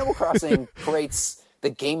 Animal Crossing creates the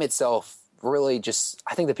game itself really just,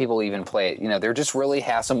 I think the people even play it. They're just really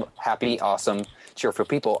happy, awesome, cheerful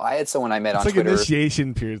people. I had someone I met on Twitter. It's like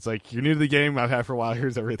initiation period. It's like, you're new to the game, I've had for a while,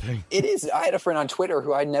 here's everything. It is. I had a friend on Twitter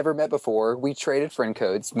who I'd never met before. We traded friend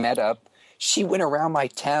codes, met up. She went around my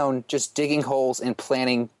town just digging holes and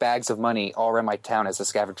planting bags of money all around my town as a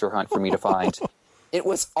scavenger hunt for me to find. It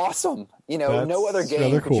was awesome. No other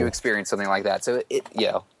game could you experience something like that. So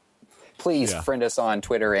please friend us on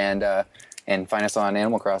Twitter and find us on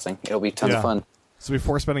Animal Crossing. It'll be tons of fun. So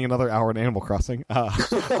before spending another hour in Animal Crossing,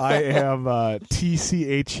 I am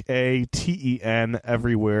TCHATEN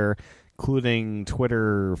everywhere, including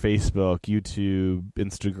Twitter, Facebook, YouTube,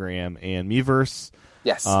 Instagram, and Miiverse.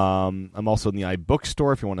 Yes. I'm also in the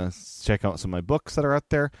iBookstore if you want to check out some of my books that are out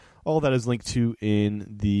there. All that is linked to in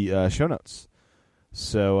the show notes.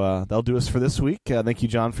 So that'll do us for this week. Thank you,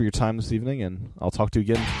 John, for your time this evening, and I'll talk to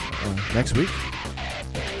you again next week.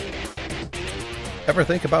 Ever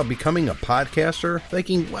think about becoming a podcaster?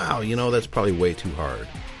 Thinking, wow, that's probably way too hard.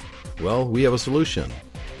 Well, we have a solution.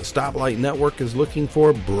 The Stoplight Network is looking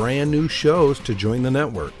for brand new shows to join the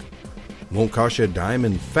network. Won't cost you a dime.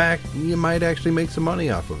 In fact, you might actually make some money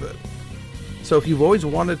off of it. So if you've always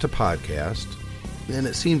wanted to podcast and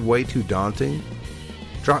it seemed way too daunting,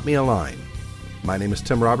 drop me a line. My name is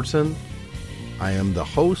Tim Robertson. I am the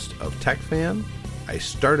host of TechFan. I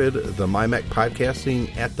started the MyMac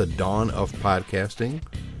podcasting at the dawn of podcasting,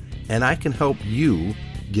 and I can help you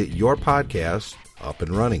get your podcast up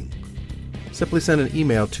and running. Simply send an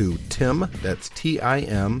email to Tim, that's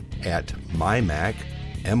Tim, at MyMac,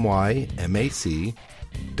 MyMac.com.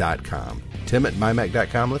 Tim at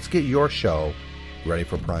MyMac.com. Let's get your show ready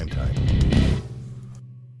for prime time.